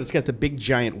charger, but it's got the big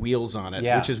giant wheels on it,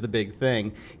 Yeah. which is the big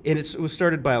thing. And it was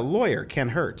started by a lawyer, Ken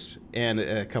Hertz, and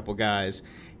a couple guys.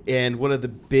 And one of the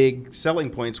big selling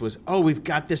points was, we've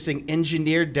got this thing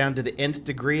engineered down to the nth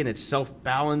degree, and it's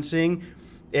self-balancing.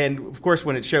 And, of course,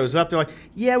 when it shows up, they're like,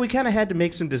 yeah, we kind of had to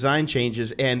make some design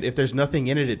changes, and if there's nothing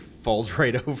in it, it falls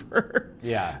right over.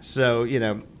 Yeah. So, you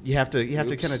have to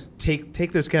kind of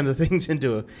take those kind of things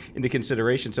into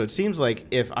consideration. So it seems like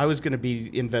if I was going to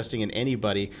be investing in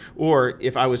anybody, or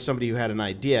if I was somebody who had an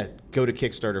idea, go to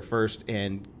Kickstarter first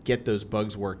and get those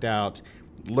bugs worked out,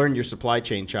 learn your supply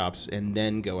chain chops, and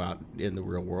then go out in the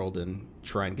real world and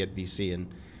try and get VC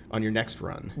on your next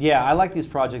run. Yeah, I like these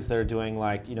projects that are doing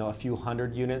like, a few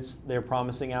hundred units they're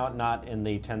promising out, not in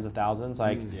the tens of thousands.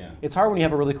 Like, It's hard when you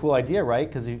have a really cool idea, right?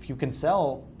 Because if you can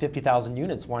sell 50,000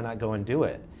 units, why not go and do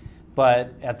it?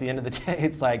 But at the end of the day,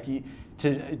 it's like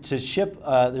to ship,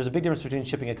 there's a big difference between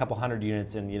shipping a couple hundred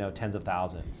units and tens of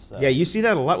thousands. So. Yeah, you see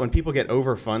that a lot when people get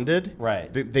overfunded.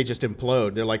 Right. They just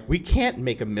implode. They're like, we can't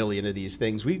make 1 million of these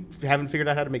things. We haven't figured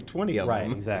out how to make 20 of them. Right,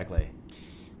 exactly.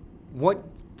 What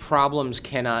problems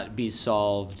cannot be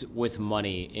solved with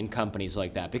money in companies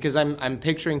like that? Because I'm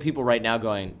picturing people right now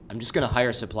going, I'm just going to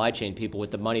hire supply chain people with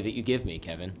the money that you give me,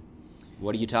 Kevin.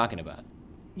 What are you talking about?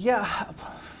 Yeah,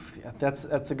 that's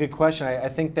a good question. I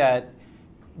think that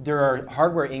there are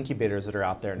hardware incubators that are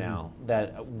out there now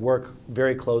that work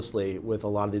very closely with a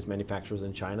lot of these manufacturers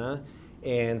in China.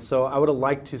 And so I would have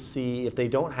liked to see, if they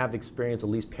don't have experience, at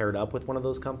least paired up with one of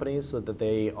those companies so that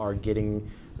they are getting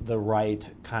the right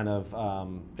kind of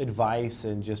advice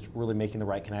and just really making the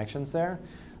right connections there.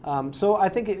 So I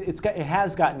think it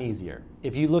has gotten easier.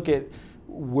 If you look at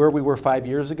where we were 5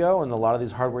 years ago and a lot of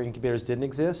these hardware incubators didn't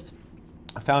exist,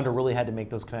 a founder really had to make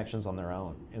those connections on their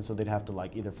own. And so they'd have to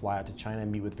either fly out to China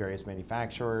and meet with various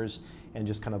manufacturers and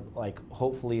just kind of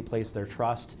hopefully place their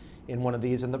trust in one of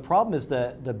these. And the problem is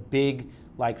the big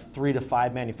 3 to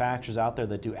 5 manufacturers out there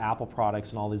that do Apple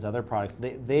products and all these other products,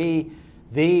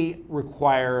 they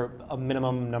require a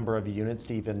minimum number of units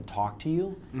to even talk to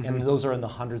you. And those are in the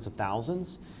hundreds of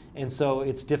thousands. And so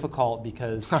it's difficult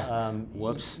because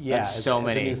whoops, yeah, that's so as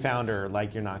many. a new founder,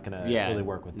 you're not going to really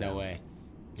work with them. No way.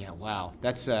 Yeah, wow.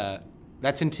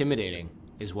 That's intimidating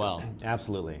as well.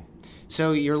 Absolutely.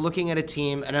 So you're looking at a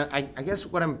team, and I guess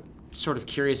what I'm sort of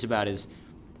curious about is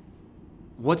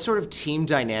what sort of team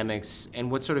dynamics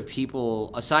and what sort of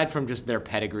people, aside from just their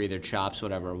pedigree, their chops,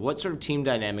 whatever, what sort of team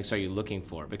dynamics are you looking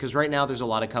for? Because right now there's a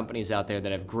lot of companies out there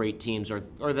that have great teams or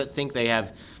that think they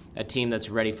have a team that's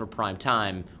ready for prime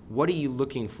time. What are you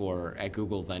looking for at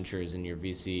Google Ventures and your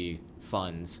VC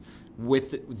funds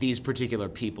with these particular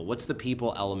people? What's the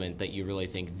people element that you really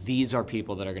think these are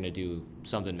people that are going to do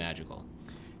something magical?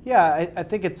 Yeah, I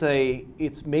think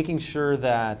it's making sure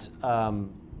that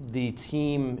the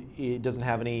team doesn't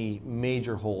have any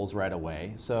major holes right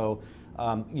away. So,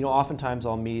 oftentimes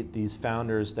I'll meet these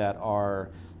founders that are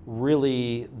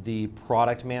really the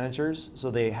product managers.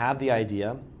 So they have the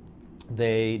idea,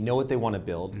 they know what they want to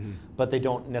build, but they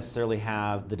don't necessarily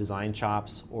have the design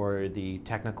chops or the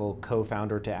technical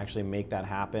co-founder to actually make that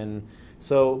happen.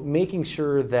 So making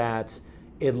sure that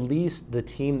at least the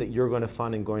team that you're going to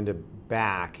fund and going to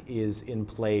back is in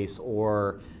place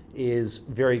or is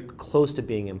very close to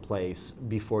being in place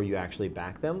before you actually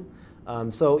back them.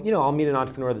 So, I'll meet an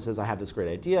entrepreneur that says, I have this great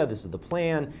idea, this is the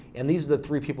plan, and these are the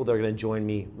 3 people that are going to join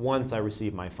me once I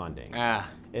receive my funding.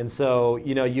 And so,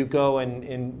 you go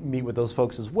and meet with those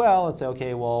folks as well and say,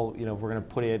 okay, well, we're going to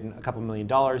put in a couple $1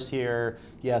 million here.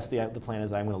 Yes, the plan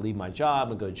is I'm going to leave my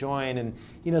job and go join. And,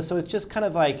 so it's just kind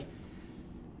of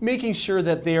making sure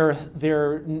that they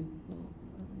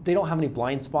don't have any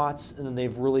blind spots, and then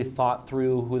they've really thought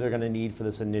through who they're going to need for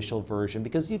this initial version.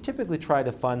 Because you typically try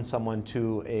to fund someone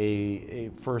to a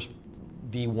first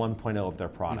V1.0 of their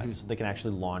product, so they can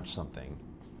actually launch something.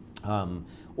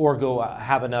 Or go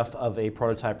have enough of a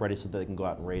prototype ready so that they can go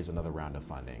out and raise another round of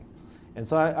funding. And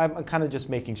so I'm kind of just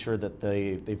making sure that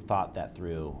they've thought that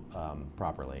through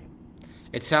properly.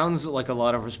 It sounds like a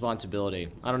lot of responsibility.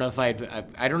 I don't know if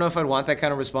I'd want that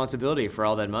kind of responsibility for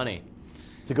all that money.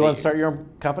 To go and start your own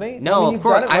company? No, I mean, of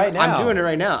course. right I'm doing it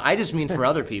right now. I just mean for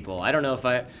other people. I don't know if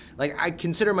I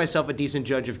consider myself a decent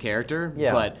judge of character,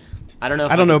 but I don't know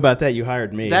if I don't know about that. You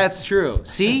hired me. That's true.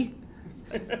 See?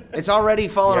 It's already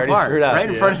falling apart right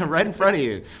in front of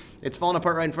you. It's falling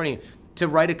apart right in front of you. To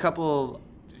write a couple,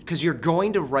 because you're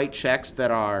going to write checks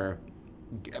that are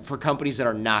for companies that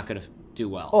are not going to do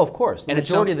well. Oh, of course. The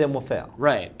majority of them will fail.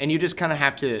 Right. And you just kind of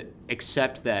have to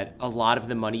accept that a lot of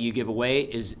the money you give away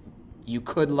is you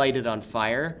could light it on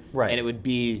fire, and it would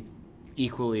be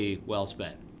equally well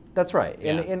spent. That's right.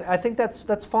 Yeah. And I think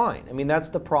that's fine. I mean, that's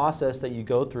the process that you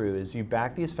go through is you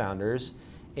back these founders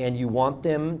and you want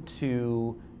them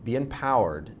to be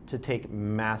empowered to take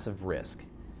massive risk.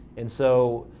 And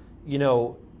so,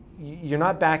 you're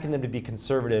not backing them to be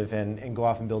conservative and go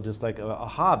off and build just like a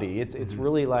hobby. It's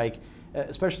really like,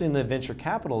 especially in the venture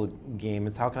capital game,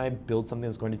 it's how can I build something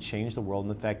that's going to change the world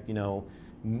and affect,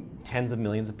 tens of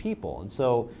millions of people. And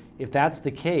so if that's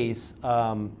the case,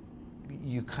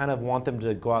 you kind of want them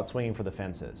to go out swinging for the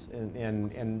fences.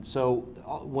 And so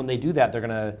when they do that, they're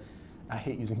going to, I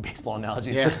hate using baseball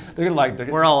analogies. Yeah. They're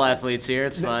We're all athletes here.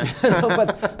 It's fine. No,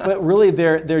 but really,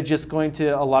 they're just going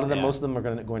to. A lot of them, most of them are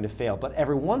going to fail. But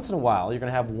every once in a while, you're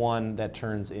going to have one that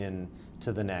turns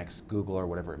into the next Google or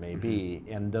whatever it may be,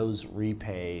 and those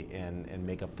repay and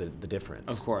make up the difference.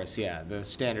 Of course, yeah, the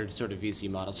standard sort of VC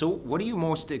model. So, what are you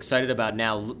most excited about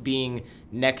now, being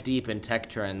neck deep in tech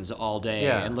trends all day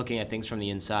and looking at things from the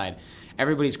inside?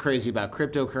 Everybody's crazy about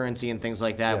cryptocurrency and things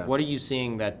like that. Yeah. What are you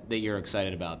seeing that you're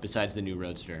excited about besides the new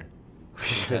Roadster?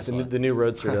 The new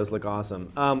Roadster does look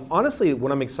awesome. Honestly,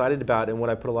 what I'm excited about and what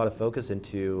I put a lot of focus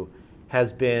into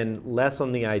has been less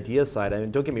on the idea side. I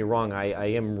mean, don't get me wrong, I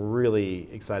am really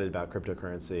excited about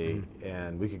cryptocurrency,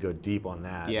 and we could go deep on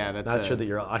that. Yeah, that's not sure that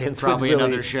your audience probably would really,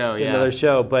 another show. Yeah, another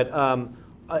show. But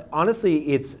honestly,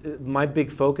 it's my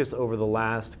big focus over the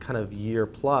last kind of year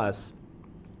plus,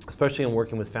 especially in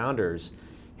working with founders,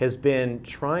 has been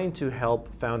trying to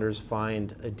help founders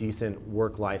find a decent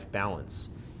work-life balance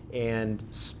and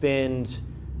spend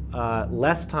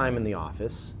less time in the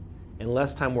office and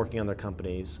less time working on their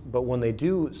companies, but when they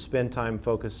do spend time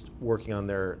focused working on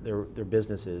their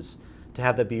businesses, to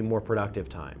have that be more productive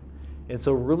time. And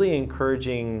so really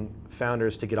encouraging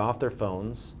founders to get off their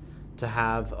phones, to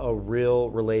have a real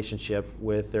relationship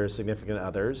with their significant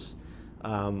others,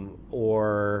 and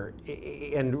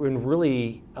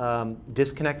really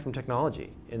disconnect from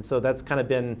technology. And so that's kind of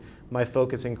been my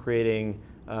focus in creating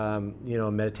a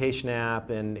meditation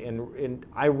app, and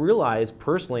I realized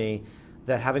personally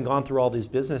that having gone through all these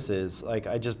businesses, like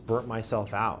I just burnt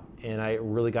myself out, and I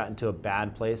really got into a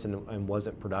bad place and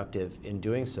wasn't productive in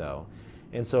doing so.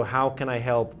 And so how can I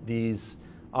help these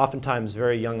oftentimes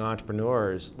very young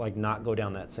entrepreneurs like not go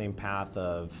down that same path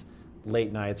of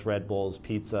late nights, Red Bulls,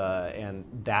 pizza, and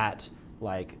that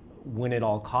like win at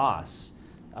all costs,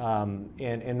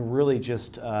 and really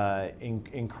just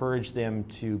encourage them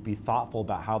to be thoughtful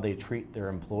about how they treat their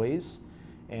employees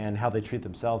and how they treat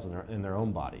themselves in their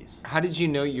own bodies. How did you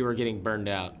know you were getting burned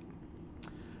out?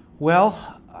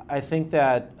 Well, I think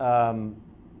that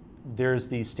there's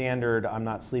the standard, I'm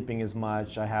not sleeping as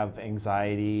much, I have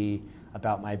anxiety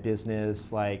about my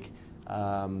business, like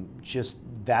just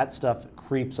that stuff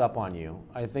creeps up on you.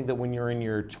 I think that when you're in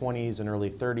your 20s and early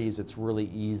 30s, it's really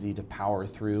easy to power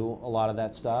through a lot of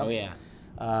that stuff. Oh yeah.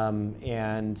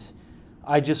 And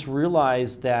I just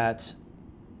realized that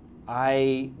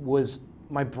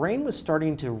my brain was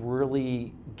starting to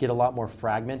really get a lot more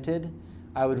fragmented.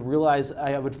 I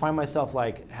would find myself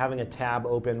like having a tab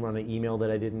open on an email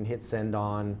that I didn't hit send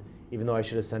on, even though I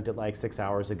should have sent it like 6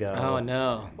 hours ago. Oh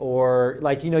no. Or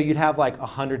like, you'd have like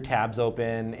 100 tabs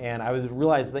open, and I was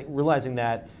realizing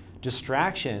that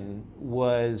distraction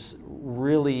was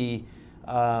really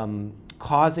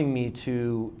causing me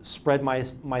to spread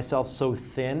myself so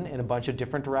thin in a bunch of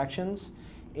different directions,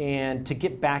 and to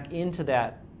get back into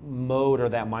that mode or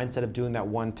that mindset of doing that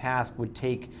one task would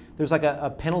take, there's like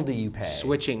a penalty you pay.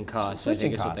 Switching costs, I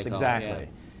think is what they call exactly. it.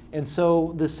 Yeah. And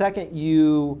so the second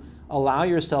you allow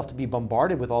yourself to be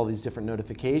bombarded with all these different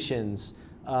notifications,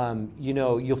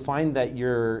 you'll find that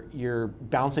you're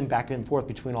bouncing back and forth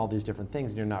between all these different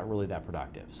things, and you're not really that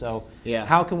productive. So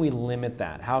how can we limit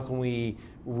that? How can we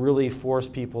really force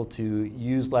people to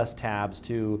use less tabs,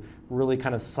 to really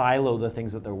kind of silo the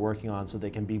things that they're working on so they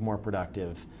can be more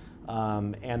productive?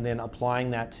 and then applying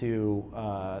that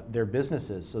to their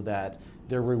businesses so that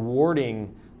they're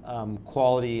rewarding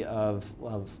quality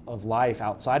of life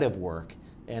outside of work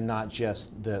and not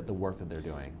just the work that they're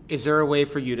doing. Is there a way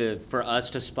for us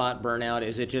to spot burnout?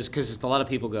 Is it just because a lot of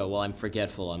people go, well, I'm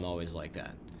forgetful, I'm always like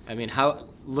that. I mean,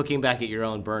 looking back at your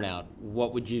own burnout,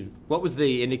 what was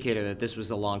the indicator that this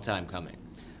was a long time coming?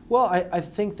 Well, I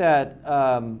think that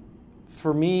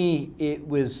for me,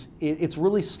 it's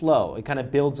really slow. It kind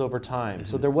of builds over time. Mm-hmm.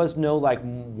 So there was no like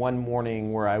one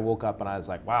morning where I woke up and I was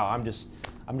like, wow, I'm just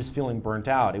feeling burnt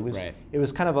out. It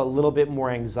was kind of a little bit more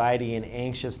anxiety and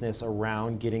anxiousness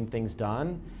around getting things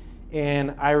done.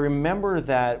 And I remember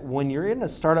that when you're in a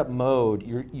startup mode,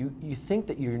 you think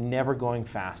that you're never going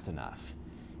fast enough.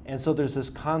 And so there's this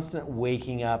constant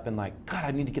waking up and like, God,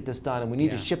 I need to get this done, and we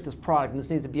need to ship this product, and this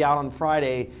needs to be out on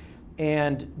Friday.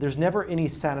 And there's never any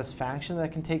satisfaction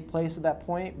that can take place at that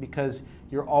point because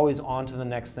you're always on to the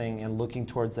next thing and looking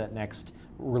towards that next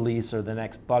release or the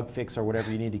next bug fix or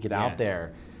whatever you need to get out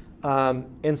there.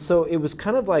 And so it was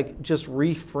kind of like just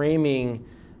reframing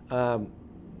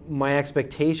my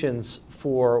expectations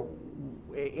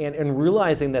and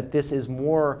realizing that this is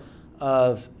more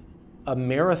of a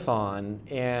marathon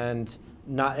and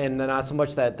not so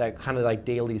much that kind of like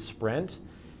daily sprint,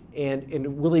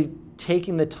 and really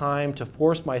taking the time to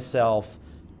force myself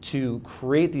to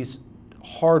create these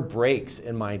hard breaks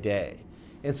in my day.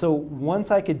 And so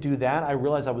once I could do that, I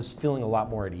realized I was feeling a lot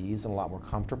more at ease and a lot more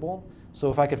comfortable. So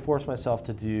if I could force myself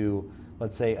to do,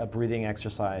 let's say, a breathing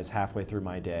exercise halfway through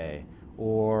my day,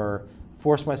 or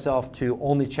force myself to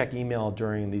only check email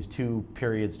during these 2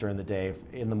 periods during the day,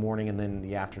 in the morning and then in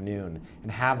the afternoon,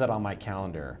 and have that on my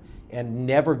calendar, and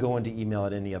never go into email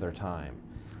at any other time.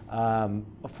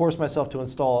 Force myself to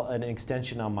install an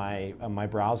extension on my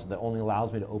browser that only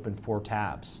allows me to open 4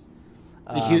 tabs.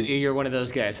 You're one of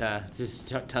those guys, huh?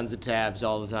 Just tons of tabs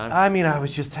all the time? I mean,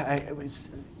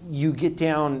 you get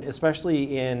down,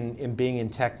 especially in being in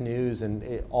tech news,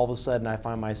 and all of a sudden I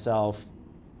find myself,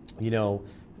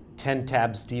 10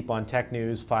 tabs deep on tech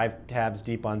news, 5 tabs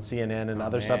deep on CNN and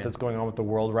other stuff that's going on with the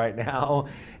world right now.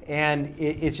 And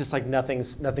it's just like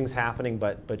nothing's happening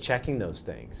but checking those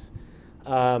things.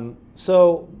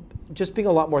 So just being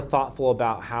a lot more thoughtful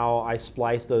about how I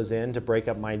splice those in to break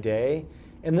up my day.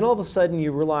 And then all of a sudden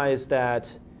you realize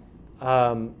that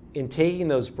in taking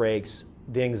those breaks,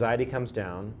 the anxiety comes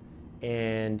down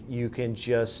and you can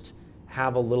just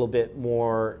have a little bit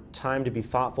more time to be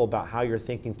thoughtful about how you're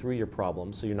thinking through your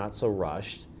problems so you're not so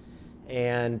rushed.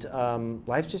 And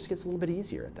life just gets a little bit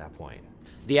easier at that point.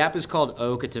 The app is called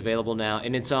Oak. It's available now,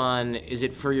 and is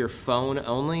it for your phone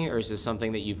only, or is this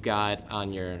something that you've got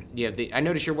on your, I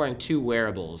noticed you're wearing 2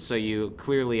 wearables, so you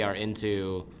clearly are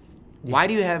into, why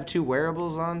do you have 2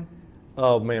 wearables on?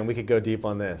 Oh man, we could go deep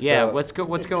on this. Yeah, so,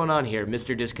 what's going on here,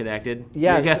 Mr. Disconnected?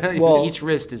 Yeah, well, each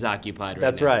wrist is occupied right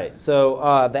that's now. Right.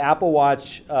 So the Apple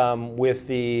Watch with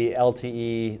the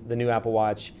LTE, the new Apple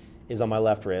Watch, is on my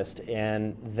left wrist,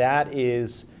 and that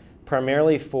is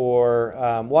primarily for,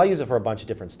 I use it for a bunch of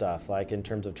different stuff, like in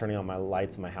terms of turning on my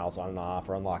lights in my house on and off,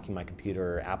 or unlocking my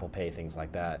computer, Apple Pay, things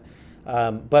like that.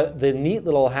 But the neat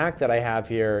little hack that I have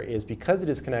here is because it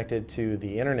is connected to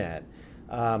the internet.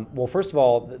 Well, first of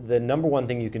all, the number one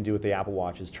thing you can do with the Apple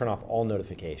Watch is turn off all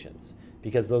notifications,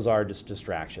 because those are just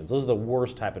distractions. Those are the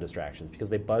worst type of distractions because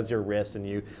they buzz your wrist and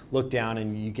you look down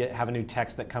and you have a new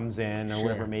text that comes in or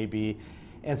whatever it may be.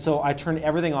 And so I turned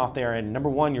everything off there, and number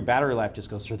one, your battery life just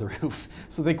goes through the roof.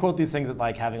 So they quote these things at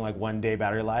like having like 1 day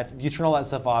battery life. If you turn all that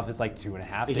stuff off, it's like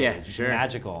 2.5 days. Yeah, It's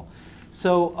magical.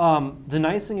 So the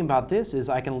nice thing about this is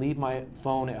I can leave my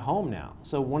phone at home now.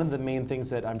 So one of the main things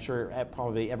that I'm sure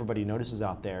probably everybody notices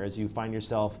out there is you find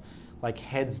yourself like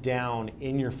heads down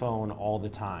in your phone all the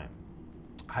time.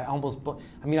 I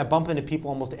bump into people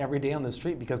almost every day on the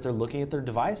street because they're looking at their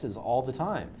devices all the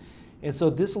time. And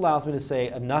so this allows me to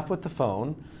say, enough with the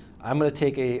phone. I'm going to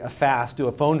take a fast, do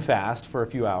a phone fast for a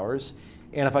few hours.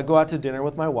 And if I go out to dinner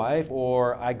with my wife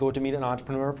or I go to meet an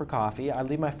entrepreneur for coffee, I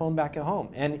leave my phone back at home.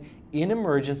 And in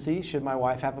emergency, should my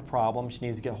wife have a problem, she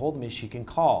needs to get hold of me, she can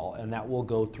call, and that will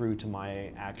go through to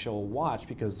my actual watch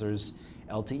because there's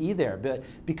LTE there. But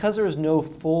because there is no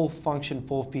full function,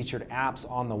 full featured apps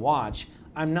on the watch,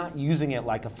 I'm not using it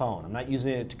like a phone. I'm not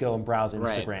using it to go and browse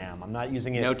Instagram. Right. I'm not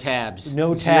using it. No tabs.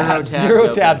 No tabs.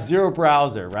 Zero tabs. Zero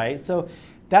browser. Right. So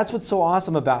that's what's so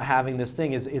awesome about having this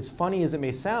thing. Is as funny as it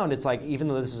may sound, it's like even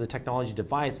though this is a technology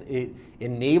device, it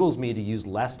enables me to use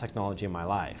less technology in my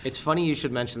life. It's funny you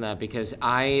should mention that because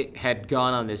I had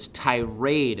gone on this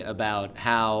tirade about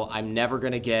how I'm never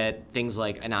going to get things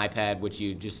like an iPad, which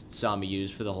you just saw me use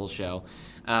for the whole show,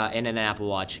 and an Apple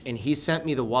Watch. And he sent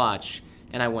me the watch.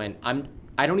 And I went,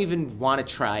 I don't even want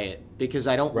to try it because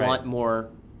I don't want more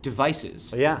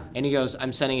devices. Yeah. And he goes,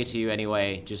 I'm sending it to you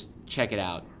anyway. Just check it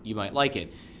out. You might like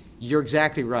it. You're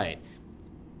exactly right.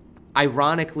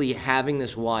 Ironically, having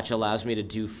this watch allows me to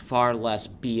do far less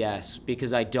BS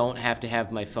because I don't have to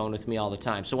have my phone with me all the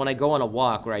time. So when I go on a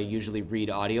walk where I usually read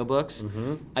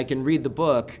audiobooks, I can read the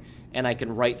book and I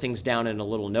can write things down in a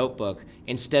little notebook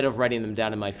instead of writing them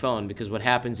down in my phone, because what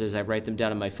happens is I write them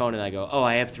down in my phone and I go, oh,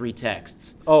 I have 3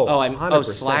 texts. Oh,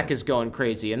 Slack is going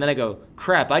crazy. And then I go,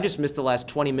 crap, I just missed the last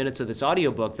 20 minutes of this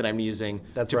audiobook that I'm using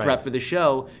to prep for the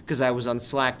show because I was on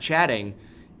Slack chatting,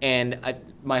 and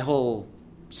my whole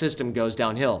system goes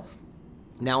downhill.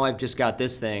 Now I've just got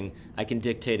this thing. I can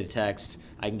dictate a text.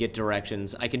 I can get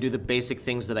directions. I can do the basic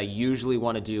things that I usually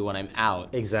want to do when I'm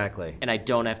out. Exactly. And I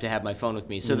don't have to have my phone with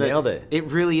me. So Nailed it. It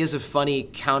really is a funny,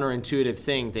 counterintuitive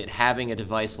thing that having a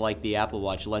device like the Apple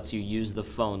Watch lets you use the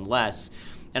phone less.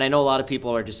 And I know a lot of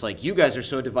people are just like, you guys are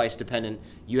so device dependent.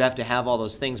 You have to have all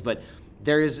those things. But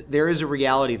there is a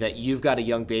reality that you've got a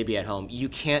young baby at home. You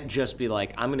can't just be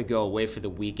like, I'm going to go away for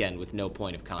the weekend with no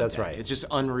point of contact. That's right. It's just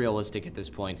unrealistic at this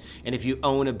point. And if you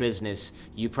own a business,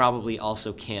 you probably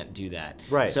also can't do that.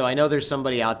 Right. So I know there's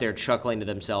somebody out there chuckling to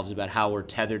themselves about how we're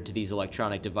tethered to these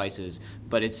electronic devices,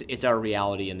 but it's our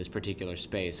reality in this particular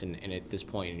space and at this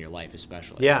point in your life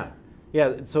especially. Yeah.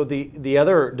 Yeah. So the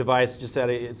other device, just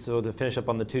so to finish up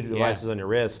on the 2 devices on your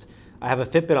wrist, I have a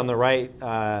Fitbit on the right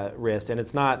wrist, and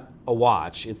it's not a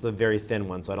watch. It's the very thin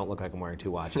one, so I don't look like I'm wearing 2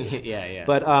 watches. Yeah.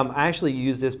 But I actually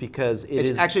use this because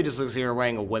it actually just looks like you're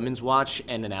wearing a women's watch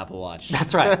and an Apple Watch.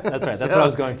 That's right. That's right. That's what I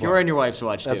was going for. You're wearing your wife's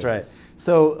watch, too. That's right.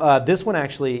 So this one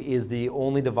actually is the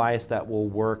only device that will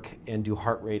work and do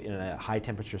heart rate in a high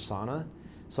temperature sauna.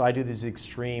 So I do these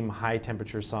extreme high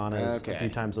temperature saunas a few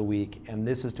times a week, and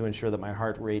this is to ensure that my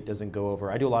heart rate doesn't go over.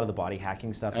 I do a lot of the body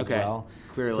hacking stuff as well.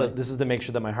 Clearly. So this is to make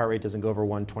sure that my heart rate doesn't go over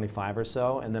 125 or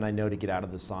so, and then I know to get out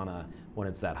of the sauna when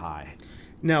it's that high.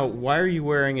 Now, why are you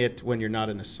wearing it when you're not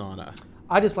in a sauna?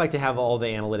 I just like to have all the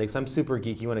analytics. I'm super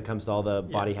geeky when it comes to all the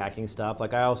body hacking stuff.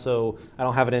 Like I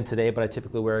don't have it in today, but I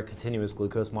typically wear a continuous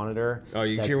glucose monitor. Oh,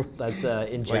 that's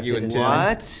injected like you into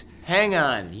What? Hang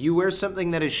on. You wear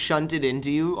something that is shunted into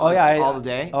you all the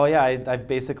day? Oh yeah, I have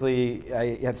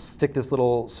to stick this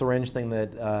little syringe thing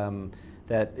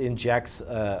that injects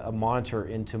a monitor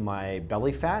into my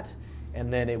belly fat,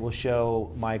 and then it will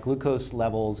show my glucose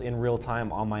levels in real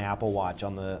time on my Apple Watch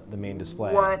on the main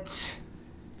display. What?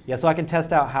 Yeah, so I can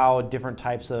test out how different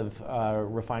types of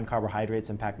refined carbohydrates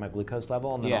impact my glucose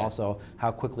level, and then also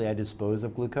how quickly I dispose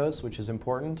of glucose, which is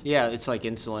important. Yeah, it's like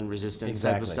insulin resistance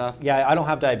type of stuff. Yeah, I don't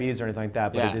have diabetes or anything like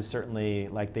that, but it is certainly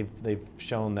like they've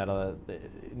shown that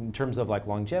in terms of like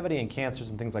longevity and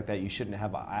cancers and things like that, you shouldn't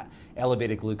have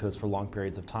elevated glucose for long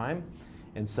periods of time.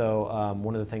 And so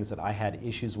one of the things that I had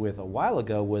issues with a while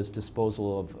ago was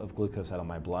disposal of glucose out of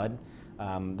my blood.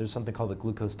 There's something called the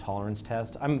glucose tolerance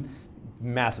test. I'm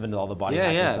massive into all the body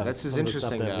hacking stuff. That's as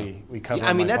interesting that we cover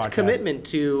I mean, that's podcast. commitment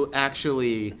to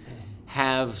actually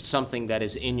have something that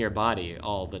is in your body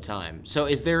all the time. So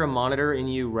is there a monitor in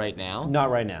you right now?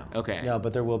 Not right now. Okay. No,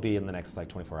 but there will be in the next like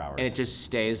 24 hours. And it just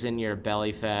stays in your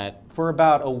belly fat? For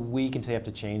about a week until you have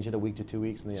to change it, a week to 2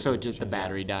 weeks. And so just the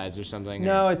battery dies or something?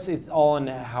 No, it's all in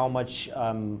how much,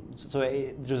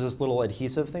 there's this little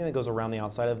adhesive thing that goes around the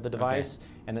outside of the device,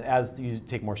 and as you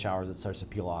take more showers, it starts to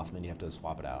peel off, and then you have to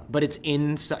swap it out. But it's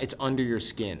inside, it's under your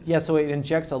skin? Yeah, so it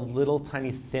injects a little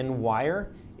tiny thin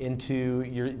wire into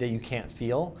that you can't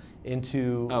feel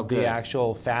into the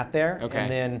actual fat there, and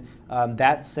then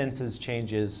that senses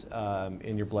changes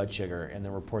in your blood sugar, and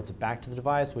then reports it back to the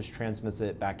device, which transmits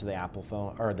it back to the Apple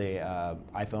phone or the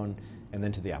iPhone, and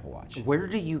then to the Apple Watch. Where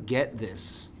do you get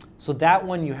this? So that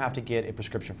one you have to get a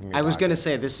prescription from your doctor. I was going to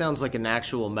say, this sounds like an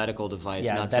actual medical device,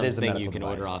 not something you can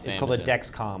order off Amazon. It's called a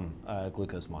Dexcom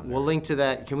glucose monitor. We'll link to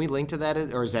that. Can we link to that,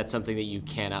 or is that something that you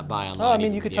cannot buy online? Oh, I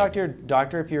mean, you could talk to your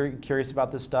doctor if you're curious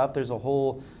about this stuff. There's a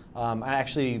whole,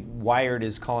 actually, Wired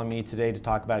is calling me today to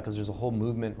talk about it because there's a whole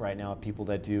movement right now of people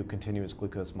that do continuous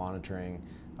glucose monitoring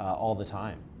all the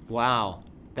time. Wow.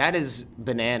 That is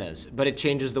bananas, but it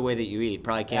changes the way that you eat.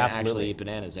 Probably can't actually eat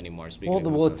bananas anymore. Speaking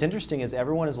of what's interesting is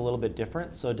everyone is a little bit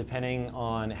different. So depending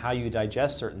on how you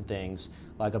digest certain things,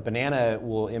 like a banana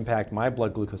will impact my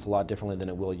blood glucose a lot differently than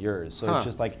it will yours. So it's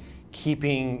just like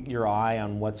keeping your eye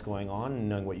on what's going on and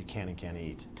knowing what you can and can't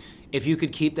eat. If you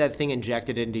could keep that thing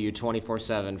injected into you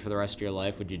 24/7 for the rest of your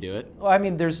life, would you do it? Well, I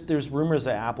mean, there's rumors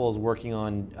that Apple is working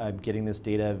on getting this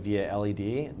data via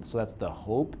LED. So that's the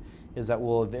hope, is that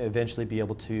we'll eventually be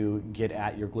able to get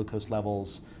at your glucose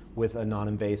levels with a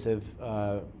non-invasive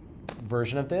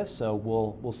version of this. So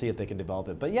we'll see if they can develop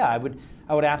it. But yeah, I would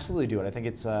absolutely do it. I think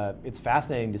it's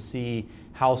fascinating to see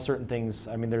how certain things.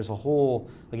 I mean, there's a whole,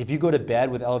 like, if you go to bed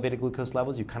with elevated glucose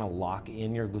levels, you kind of lock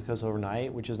in your glucose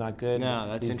overnight, which is not good. No,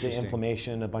 that's leads interesting. to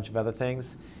inflammation, a bunch of other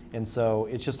things. And so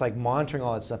it's just like monitoring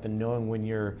all that stuff and knowing when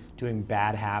you're doing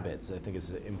bad habits, I think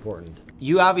is important.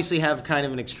 You obviously have kind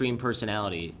of an extreme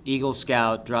personality. Eagle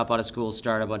Scout, drop out of school,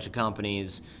 start a bunch of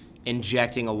companies,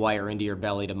 injecting a wire into your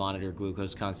belly to monitor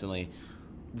glucose constantly.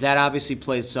 That obviously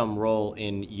plays some role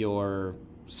in your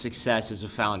success as a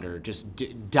founder,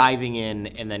 just diving in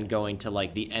and then going to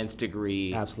like the nth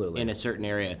degree. Absolutely. In a certain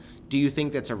area. Do you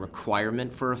think that's a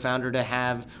requirement for a founder to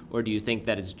have, or do you think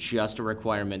that it's just a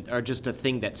requirement or just a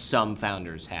thing that some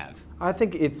founders have? I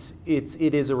think it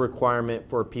is a requirement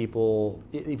for people.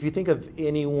 If you think of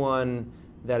anyone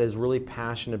that is really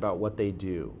passionate about what they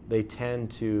do, they tend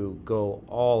to go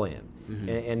all in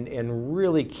and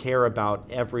really care about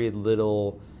every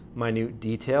little minute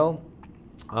detail.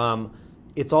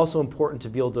 It's also important to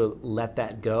be able to let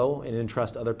that go and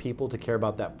entrust other people to care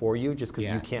about that for you, just because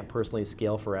you can't personally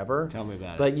scale forever. Tell me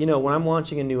about it. But you know, when I'm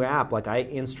launching a new app, like I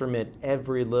instrument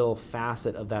every little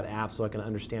facet of that app so I can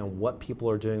understand what people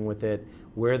are doing with it,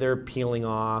 where they're peeling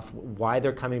off, why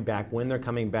they're coming back, when they're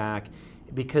coming back,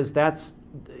 because that's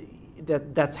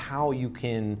how you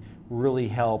can really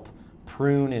help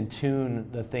prune and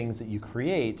tune the things that you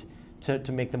create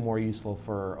to make them more useful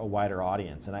for a wider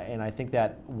audience. And I think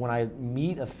that when I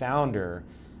meet a founder,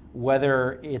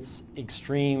 whether it's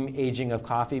extreme aging of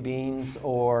coffee beans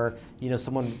or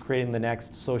someone creating the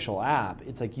next social app,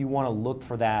 it's like you want to look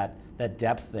for that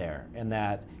depth there and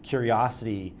that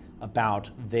curiosity about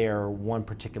their one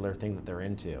particular thing that they're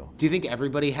into. Do you think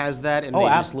everybody has that? And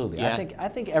absolutely. Yeah. I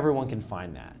think everyone can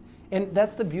find that. And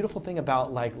that's the beautiful thing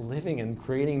about like living and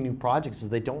creating new projects is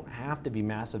they don't have to be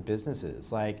massive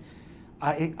businesses. Like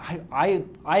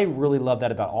I really love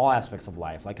that about all aspects of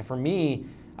life. Like for me,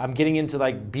 I'm getting into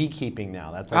like beekeeping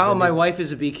now. That's like my wife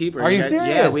is a beekeeper. Are you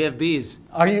serious? Yeah, we have bees.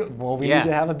 Are you? Well, we need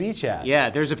to have a bee chat.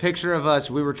 Yeah, there's a picture of us.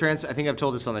 We were I think I've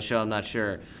told this on the show. I'm not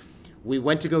sure. We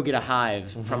went to go get a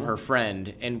hive from her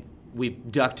friend, and we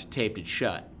duct taped it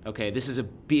shut. Okay, this is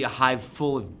a hive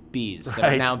full of bees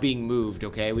that are now being moved.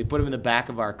 Okay, we put them in the back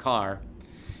of our car,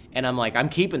 and I'm like, I'm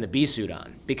keeping the bee suit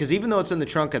on because even though it's in the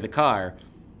trunk of the car,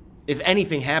 if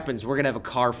anything happens, we're gonna have a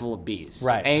car full of bees,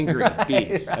 angry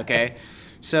bees. Okay,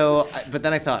 so but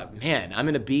then I thought, man, I'm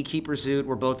in a beekeeper suit.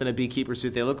 We're both in a beekeeper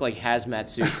suit. They look like hazmat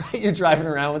suits. You're driving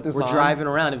around with this. We're driving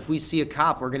around. If we see a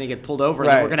cop, we're gonna get pulled over,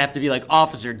 and then we're gonna have to be like,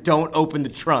 officer, don't open the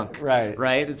trunk.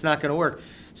 Right. It's not gonna work.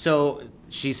 So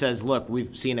she says, look,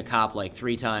 we've seen a cop like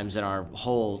 3 times in our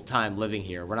whole time living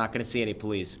here. We're not going to see any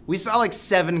police. We saw like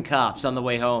 7 cops on the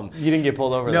way home. You didn't get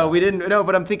pulled over? No, we didn't. No,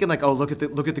 but I'm thinking like, oh, look at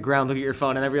the ground, look at your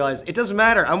phone. And I realized it doesn't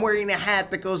matter. I'm wearing a hat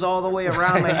that goes all the way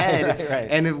around my head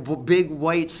and a big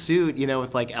white suit,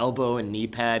 with like elbow and knee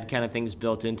pad kind of things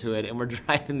built into it. And we're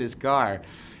driving this car.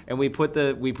 And we put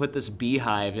this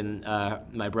beehive in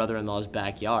my brother-in-law's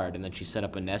backyard, and then she set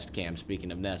up a nest cam.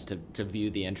 Speaking of nest, to view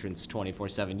the entrance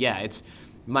 24/7. Yeah,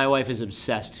 my wife is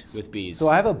obsessed with bees. So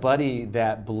I have a buddy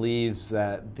that believes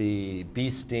that the bee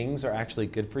stings are actually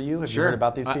good for you. Have you heard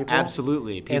about these people?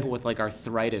 Absolutely. People with like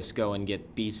arthritis go and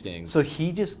get bee stings. So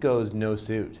he just goes no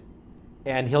suit,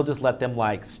 and he'll just let them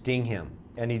like sting him,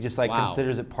 and he just like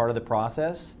considers it part of the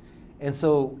process. And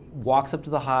so walks up to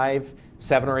the hive,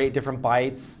 7 or 8 different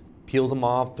bites, peels them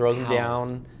off, throws them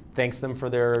down, thanks them for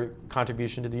their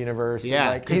contribution to the universe.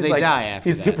 Yeah, because they die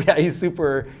after that. He's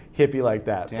super hippie like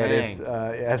that. Dang.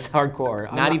 But it's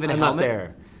hardcore. Not even a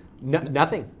helmet? Not there.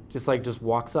 Nothing. Just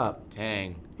walks up.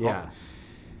 Dang. Yeah. Oh,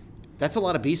 that's a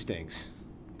lot of bee stings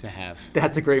to have.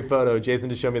 That's a great photo. Jason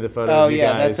just showed me the photo. Oh of you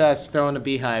yeah, guys. that's us throwing a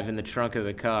beehive in the trunk of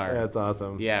the car. That's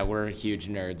awesome. Yeah, we're huge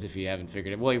nerds if you haven't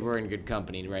figured it. Well, we're in good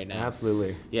company right now.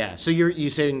 Absolutely. Yeah. So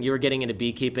you saying you were getting into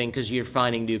beekeeping because you're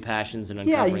finding new passions and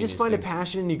uncovering you just find things. a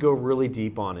passion and you go really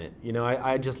deep on it.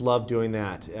 I just love doing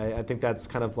that. I think that's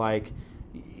kind of like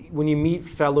when you meet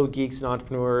fellow geeks and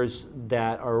entrepreneurs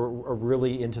that are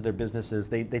really into their businesses,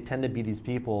 they tend to be these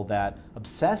people that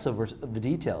obsess over the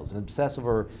details and obsess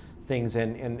over things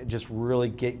and just really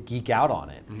geek out on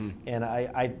it. And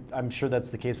I'm sure that's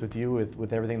the case with you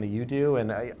with everything that you do.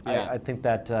 And I think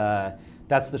that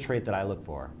that's the trait that I look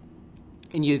for.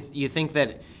 And you think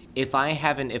that if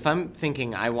I'm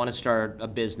thinking I want to start a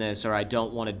business or I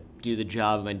don't want to do the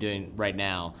job I'm doing right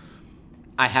now,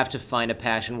 I have to find a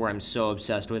passion where I'm so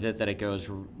obsessed with it that it goes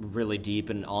really deep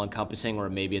and all-encompassing, or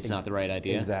maybe it's not the right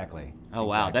idea? Exactly. Oh,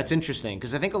 wow. That's interesting,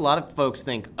 because I think a lot of folks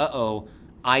think,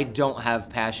 I don't have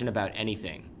passion about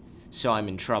anything, so I'm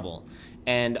in trouble.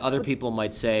 And other people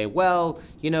might say, well,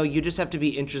 you just have to be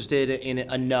interested in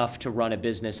it enough to run a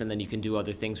business, and then you can do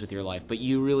other things with your life. But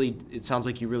it sounds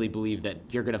like you really believe that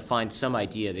you're going to find some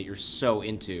idea that you're so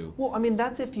into. Well, I mean,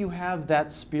 that's if you have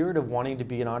that spirit of wanting to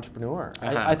be an entrepreneur.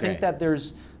 I think that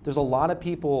there's a lot of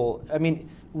people, I mean,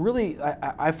 really,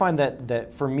 I find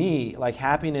that for me, like,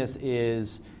 happiness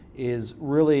is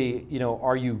really,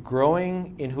 are you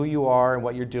growing in who you are and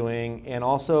what you're doing, and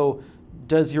also,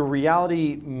 does your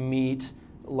reality meet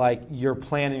like your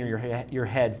plan in your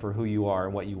head for who you are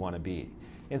and what you want to be?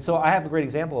 And so I have a great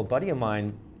example. A buddy of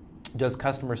mine does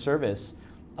customer service,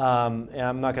 and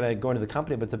I'm not going to go into the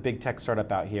company, but it's a big tech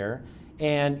startup out here,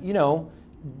 and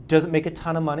doesn't make a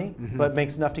ton of money, but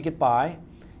makes enough to get by.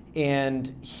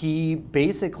 And he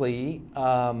basically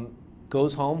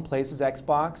goes home, plays his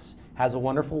Xbox, has a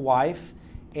wonderful wife,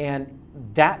 and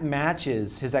that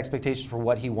matches his expectations for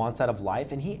what he wants out of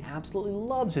life, and he absolutely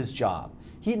loves his job.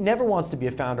 He never wants to be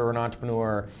a founder or an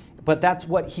entrepreneur, but that's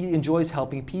what he enjoys,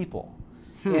 helping people.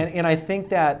 And I think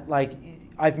that, like,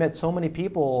 I've met so many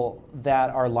people that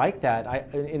are like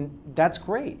that, and that's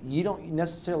great. You don't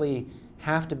necessarily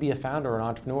have to be a founder or an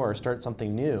entrepreneur or start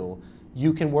something new.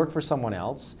 You can work for someone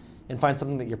else and find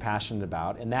something that you're passionate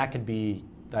about, and that could be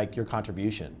like your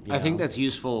contribution. I think that's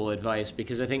useful advice,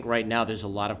 because I think right now there's a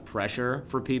lot of pressure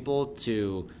for people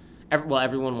to,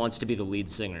 everyone wants to be the lead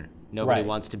singer. Nobody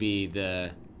wants to be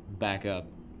the backup,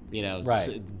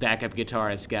 backup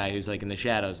guitarist guy who's like in the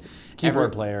shadows.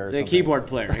 Keyboard player or something. The keyboard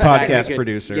player. Exactly. Podcast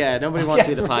producer. Yeah, nobody wants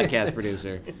to be the podcast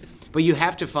producer. But you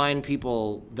have to find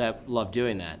people that love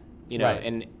doing that,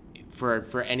 and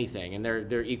for anything, and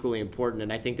they're equally important.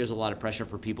 And I think there's a lot of pressure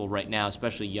for people right now,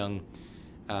 especially young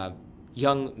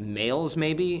males,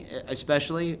 maybe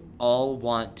especially, all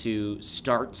want to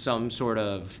start some sort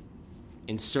of,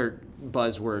 insert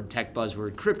buzzword, tech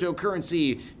buzzword,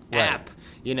 cryptocurrency app.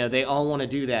 They all want to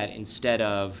do that instead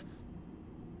of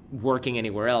working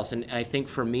anywhere else. And I think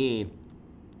for me,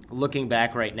 looking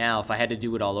back right now, if I had to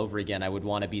do it all over again, I would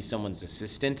want to be someone's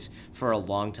assistant for a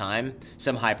long time,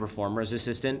 some high performer's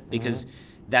assistant, because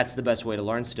that's the best way to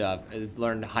learn stuff,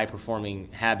 learn high-performing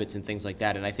habits and things like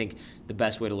that. And I think the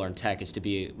best way to learn tech is to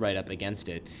be right up against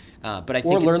it. But I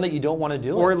think learn that you don't want to do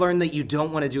it. Or learn that you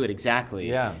don't want to do it, exactly.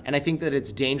 Yeah. And I think that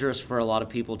it's dangerous for a lot of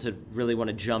people to really want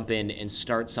to jump in and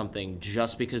start something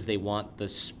just because they want the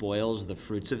spoils, the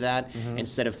fruits of that,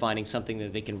 instead of finding something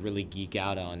that they can really geek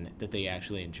out on, that they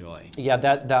actually enjoy. Yeah,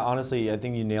 that honestly, I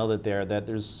think you nailed it there. That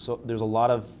there's a lot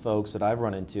of folks that I've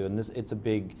run into, and it's a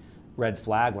big red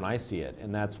flag when I see it,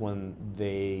 and that's when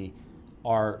they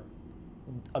are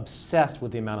obsessed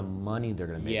with the amount of money they're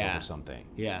going to make over something.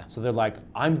 Yeah. So they're like,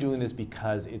 I'm doing this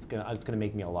because it's gonna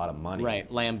make me a lot of money. Right.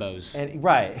 Lambos. And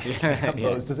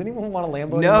Lambos. Does anyone want a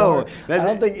Lambo No. anymore? I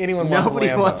don't think anyone wants a Lambo.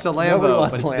 Nobody wants a Lambo. Nobody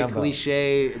wants but a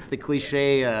Lambo. It's the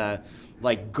cliche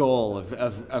like goal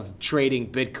of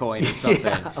trading Bitcoin or something.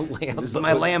 Yeah, this is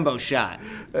my Lambo shot.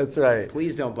 That's right.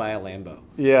 Please don't buy a Lambo.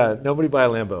 Yeah, nobody buy a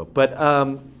Lambo. But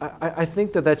I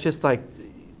think that's just like,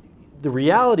 the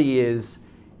reality is,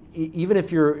 even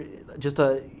if you're just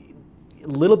a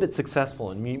little bit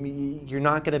successful, and you're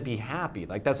not going to be happy.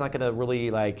 Like, that's not going to really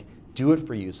like do it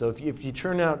for you. So if you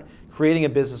turn out creating a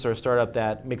business or a startup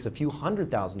that makes a few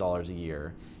 $100,000 a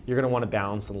year, you're going to want to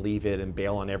bounce and leave it and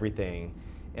bail on everything.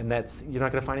 And you're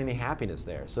not going to find any happiness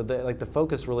there. So the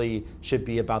focus really should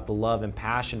be about the love and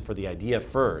passion for the idea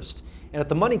first. And if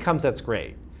the money comes, that's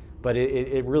great. But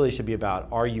it really should be about,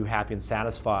 are you happy and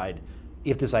satisfied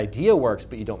if this idea works,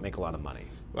 but you don't make a lot of money?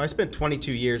 Well, I spent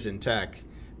 22 years in tech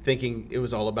thinking it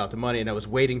was all about the money, and I was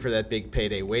waiting for that big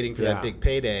payday,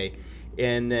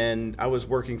 And then I was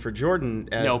working for Jordan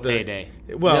as payday.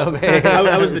 Well,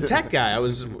 I was the tech guy. I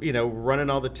was, running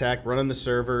all the tech, running the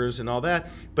servers and all that.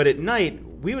 But at night,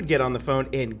 we would get on the phone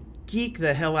and geek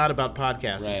the hell out about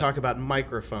podcasts and talk about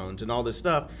microphones and all this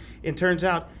stuff. And turns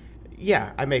out,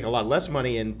 I make a lot less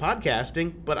money in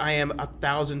podcasting, but I am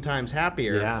 1,000 times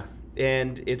happier. Yeah.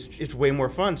 And it's way more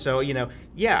fun. So,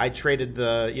 I traded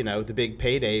the big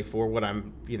payday for what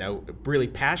I'm, really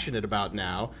passionate about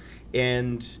now.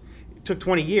 And it took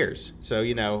 20 years. So,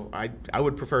 I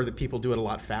would prefer that people do it a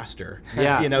lot faster.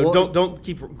 Yeah. Don't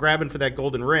keep grabbing for that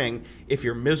golden ring if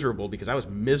you're miserable, because I was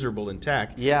miserable in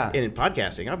tech. Yeah. And in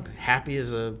podcasting, I'm happy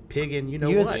as a pig in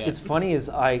what. It's funny is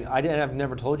I've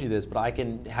never told you this, but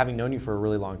having known you for a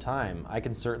really long time, I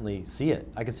can certainly see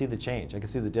it. I can see the change. I can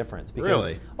see the difference. Because,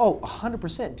 really? Oh,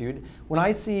 100%, dude. When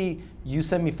I see you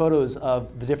send me photos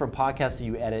of the different podcasts that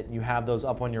you edit, and you have those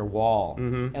up on your wall,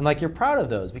 and like, you're proud of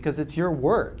those because it's your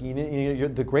work. You're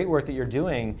the great work that you're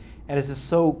doing, and it's just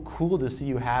so cool to see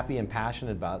you happy and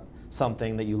passionate about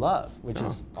something that you love, which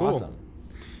is cool. awesome.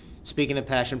 Speaking of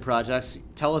passion projects,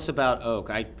 tell us about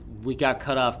Oak. We got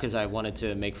cut off because I wanted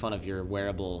to make fun of your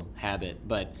wearable habit,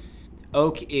 but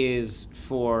Oak is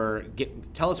for,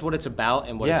 tell us what it's about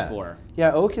and what it's for.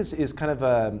 Yeah, Oak is kind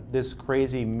of this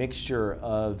crazy mixture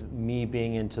of me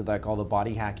being into like all the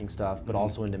body hacking stuff, but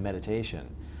also into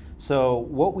meditation. So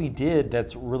what we did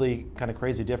that's really kind of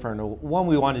crazy different, one,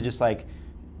 we wanted to just like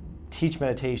teach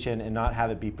meditation and not have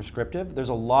it be prescriptive. There's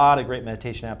a lot of great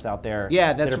meditation apps out there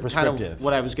that are prescriptive. Kind of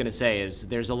what I was going to say is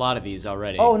there's a lot of these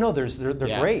already. Oh no, they're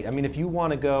great. I mean, if you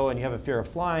want to go and you have a fear of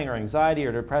flying or anxiety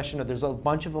or depression, there's a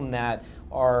bunch of them that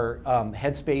are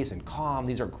Headspace and Calm.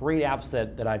 These are great apps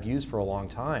that I've used for a long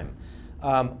time.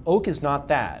 Oak is not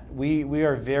that. We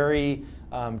are very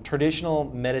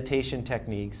traditional meditation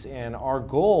techniques, and our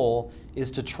goal is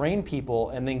to train people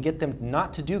and then get them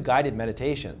not to do guided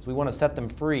meditations. We want to set them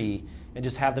free and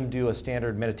just have them do a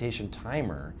standard meditation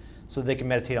timer so they can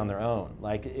meditate on their own.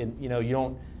 Like, you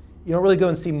don't really go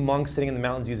and see monks sitting in the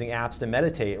mountains using apps to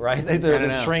meditate, right?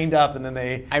 They're trained up, and then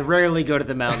they... I rarely go to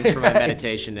the mountains for my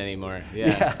meditation anymore.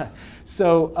 Yeah.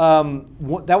 So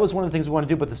that was one of the things we want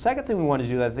to do. But the second thing we want to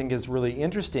do that I think is really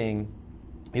interesting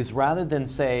is, rather than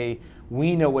say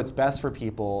we know what's best for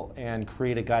people and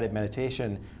create a guided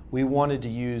meditation, we wanted to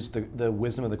use the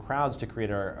wisdom of the crowds to create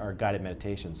our guided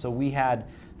meditation. So we had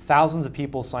thousands of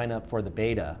people sign up for the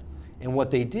beta. And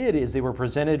what they did is they were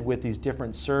presented with these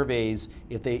different surveys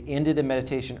if they ended a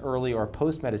meditation early or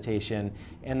post-meditation,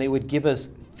 and they would give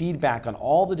us feedback on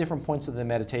all the different points of the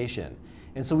meditation.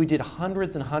 And so we did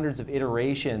hundreds and hundreds of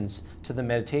iterations to the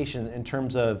meditation in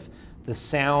terms of the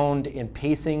sound and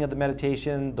pacing of the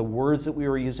meditation, the words that we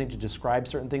were using to describe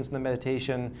certain things in the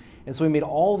meditation. And so we made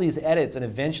all these edits, and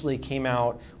eventually came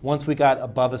out, once we got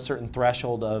above a certain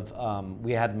threshold of,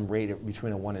 we had them rated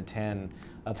between a 1 and 10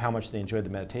 of how much they enjoyed the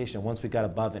meditation. Once we got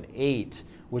above an 8,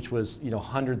 which was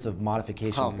hundreds of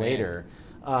modifications later,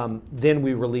 then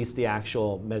we released the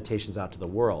actual meditations out to the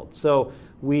world. So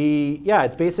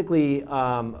it's basically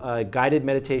a guided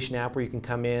meditation app where you can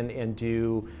come in and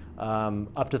do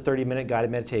up to 30-minute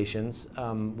guided meditations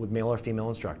with male or female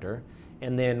instructor.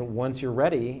 And then once you're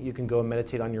ready, you can go and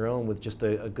meditate on your own with just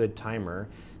a good timer.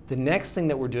 The next thing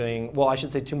that we're doing, well, I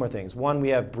should say 2 more things. One, we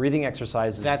have breathing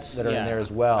exercises that are in there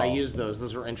as well. I use those.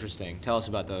 Those were interesting. Tell us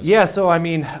about those. Yeah, so I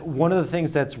mean, one of the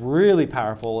things that's really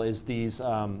powerful is these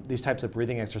types of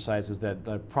breathing exercises, that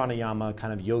the pranayama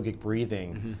kind of yogic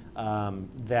breathing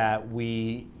that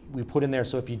we put in there.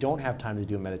 So if you don't have time to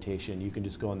do a meditation, you can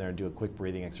just go in there and do a quick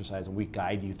breathing exercise, and we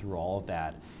guide you through all of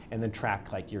that, and then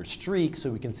track like your streak so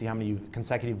we can see how many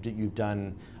consecutive you've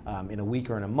done in a week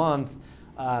or in a month.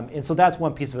 And so that's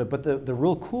one piece of it. But the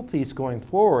real cool piece going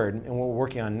forward, and what we're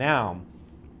working on now,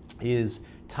 is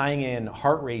tying in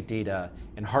heart rate data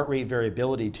and heart rate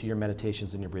variability to your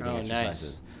meditations and your breathing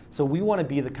exercises. Nice. So we want to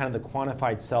be the kind of the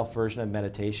quantified self version of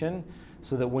meditation,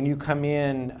 so that when you come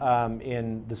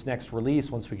in this next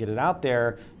release, once we get it out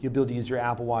there, you'll be able to use your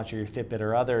Apple Watch or your Fitbit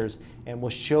or others, and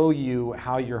we'll show you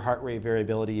how your heart rate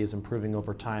variability is improving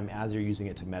over time as you're using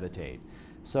it to meditate.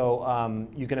 So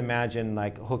you can imagine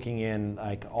like hooking in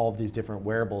like all of these different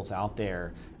wearables out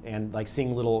there and like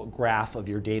seeing a little graph of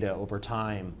your data over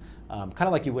time, kind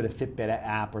of like you would a Fitbit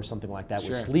app or something like that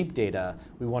with sleep data.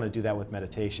 We want to do that with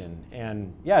meditation.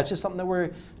 And yeah, it's just something that we're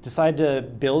decided to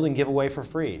build and give away for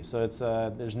free. So it's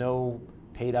there's no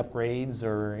paid upgrades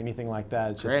or anything like that.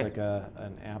 It's just like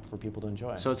an app for people to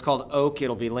enjoy. So it's called Oak.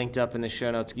 It'll be linked up in the show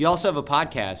notes. You also have a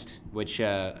podcast, which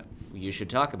you should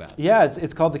talk about. Yeah,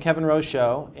 it's called The Kevin Rose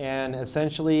Show, and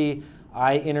essentially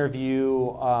I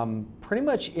interview pretty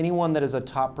much anyone that is a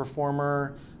top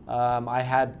performer. I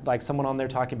had like someone on there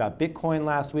talking about Bitcoin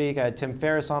last week. I had Tim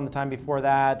Ferriss on the time before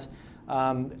that.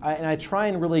 And I try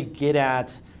and really get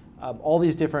at all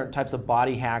these different types of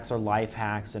body hacks or life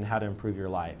hacks and how to improve your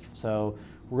life. So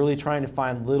really trying to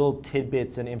find little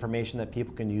tidbits and information that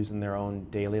people can use in their own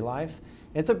daily life.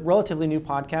 It's a relatively new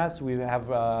podcast. We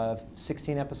have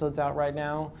 16 episodes out right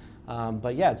now.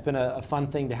 But yeah, it's been a fun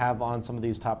thing to have on some of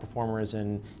these top performers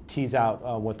and tease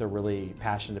out what they're really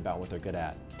passionate about, what they're good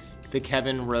at. The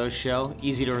Kevin Rose Show,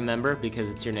 easy to remember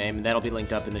because it's your name, and that'll be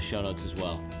linked up in the show notes as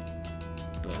well.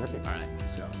 Perfect. All right,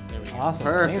 so there we go. Awesome.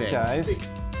 Perfect. Thanks,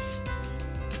 guys.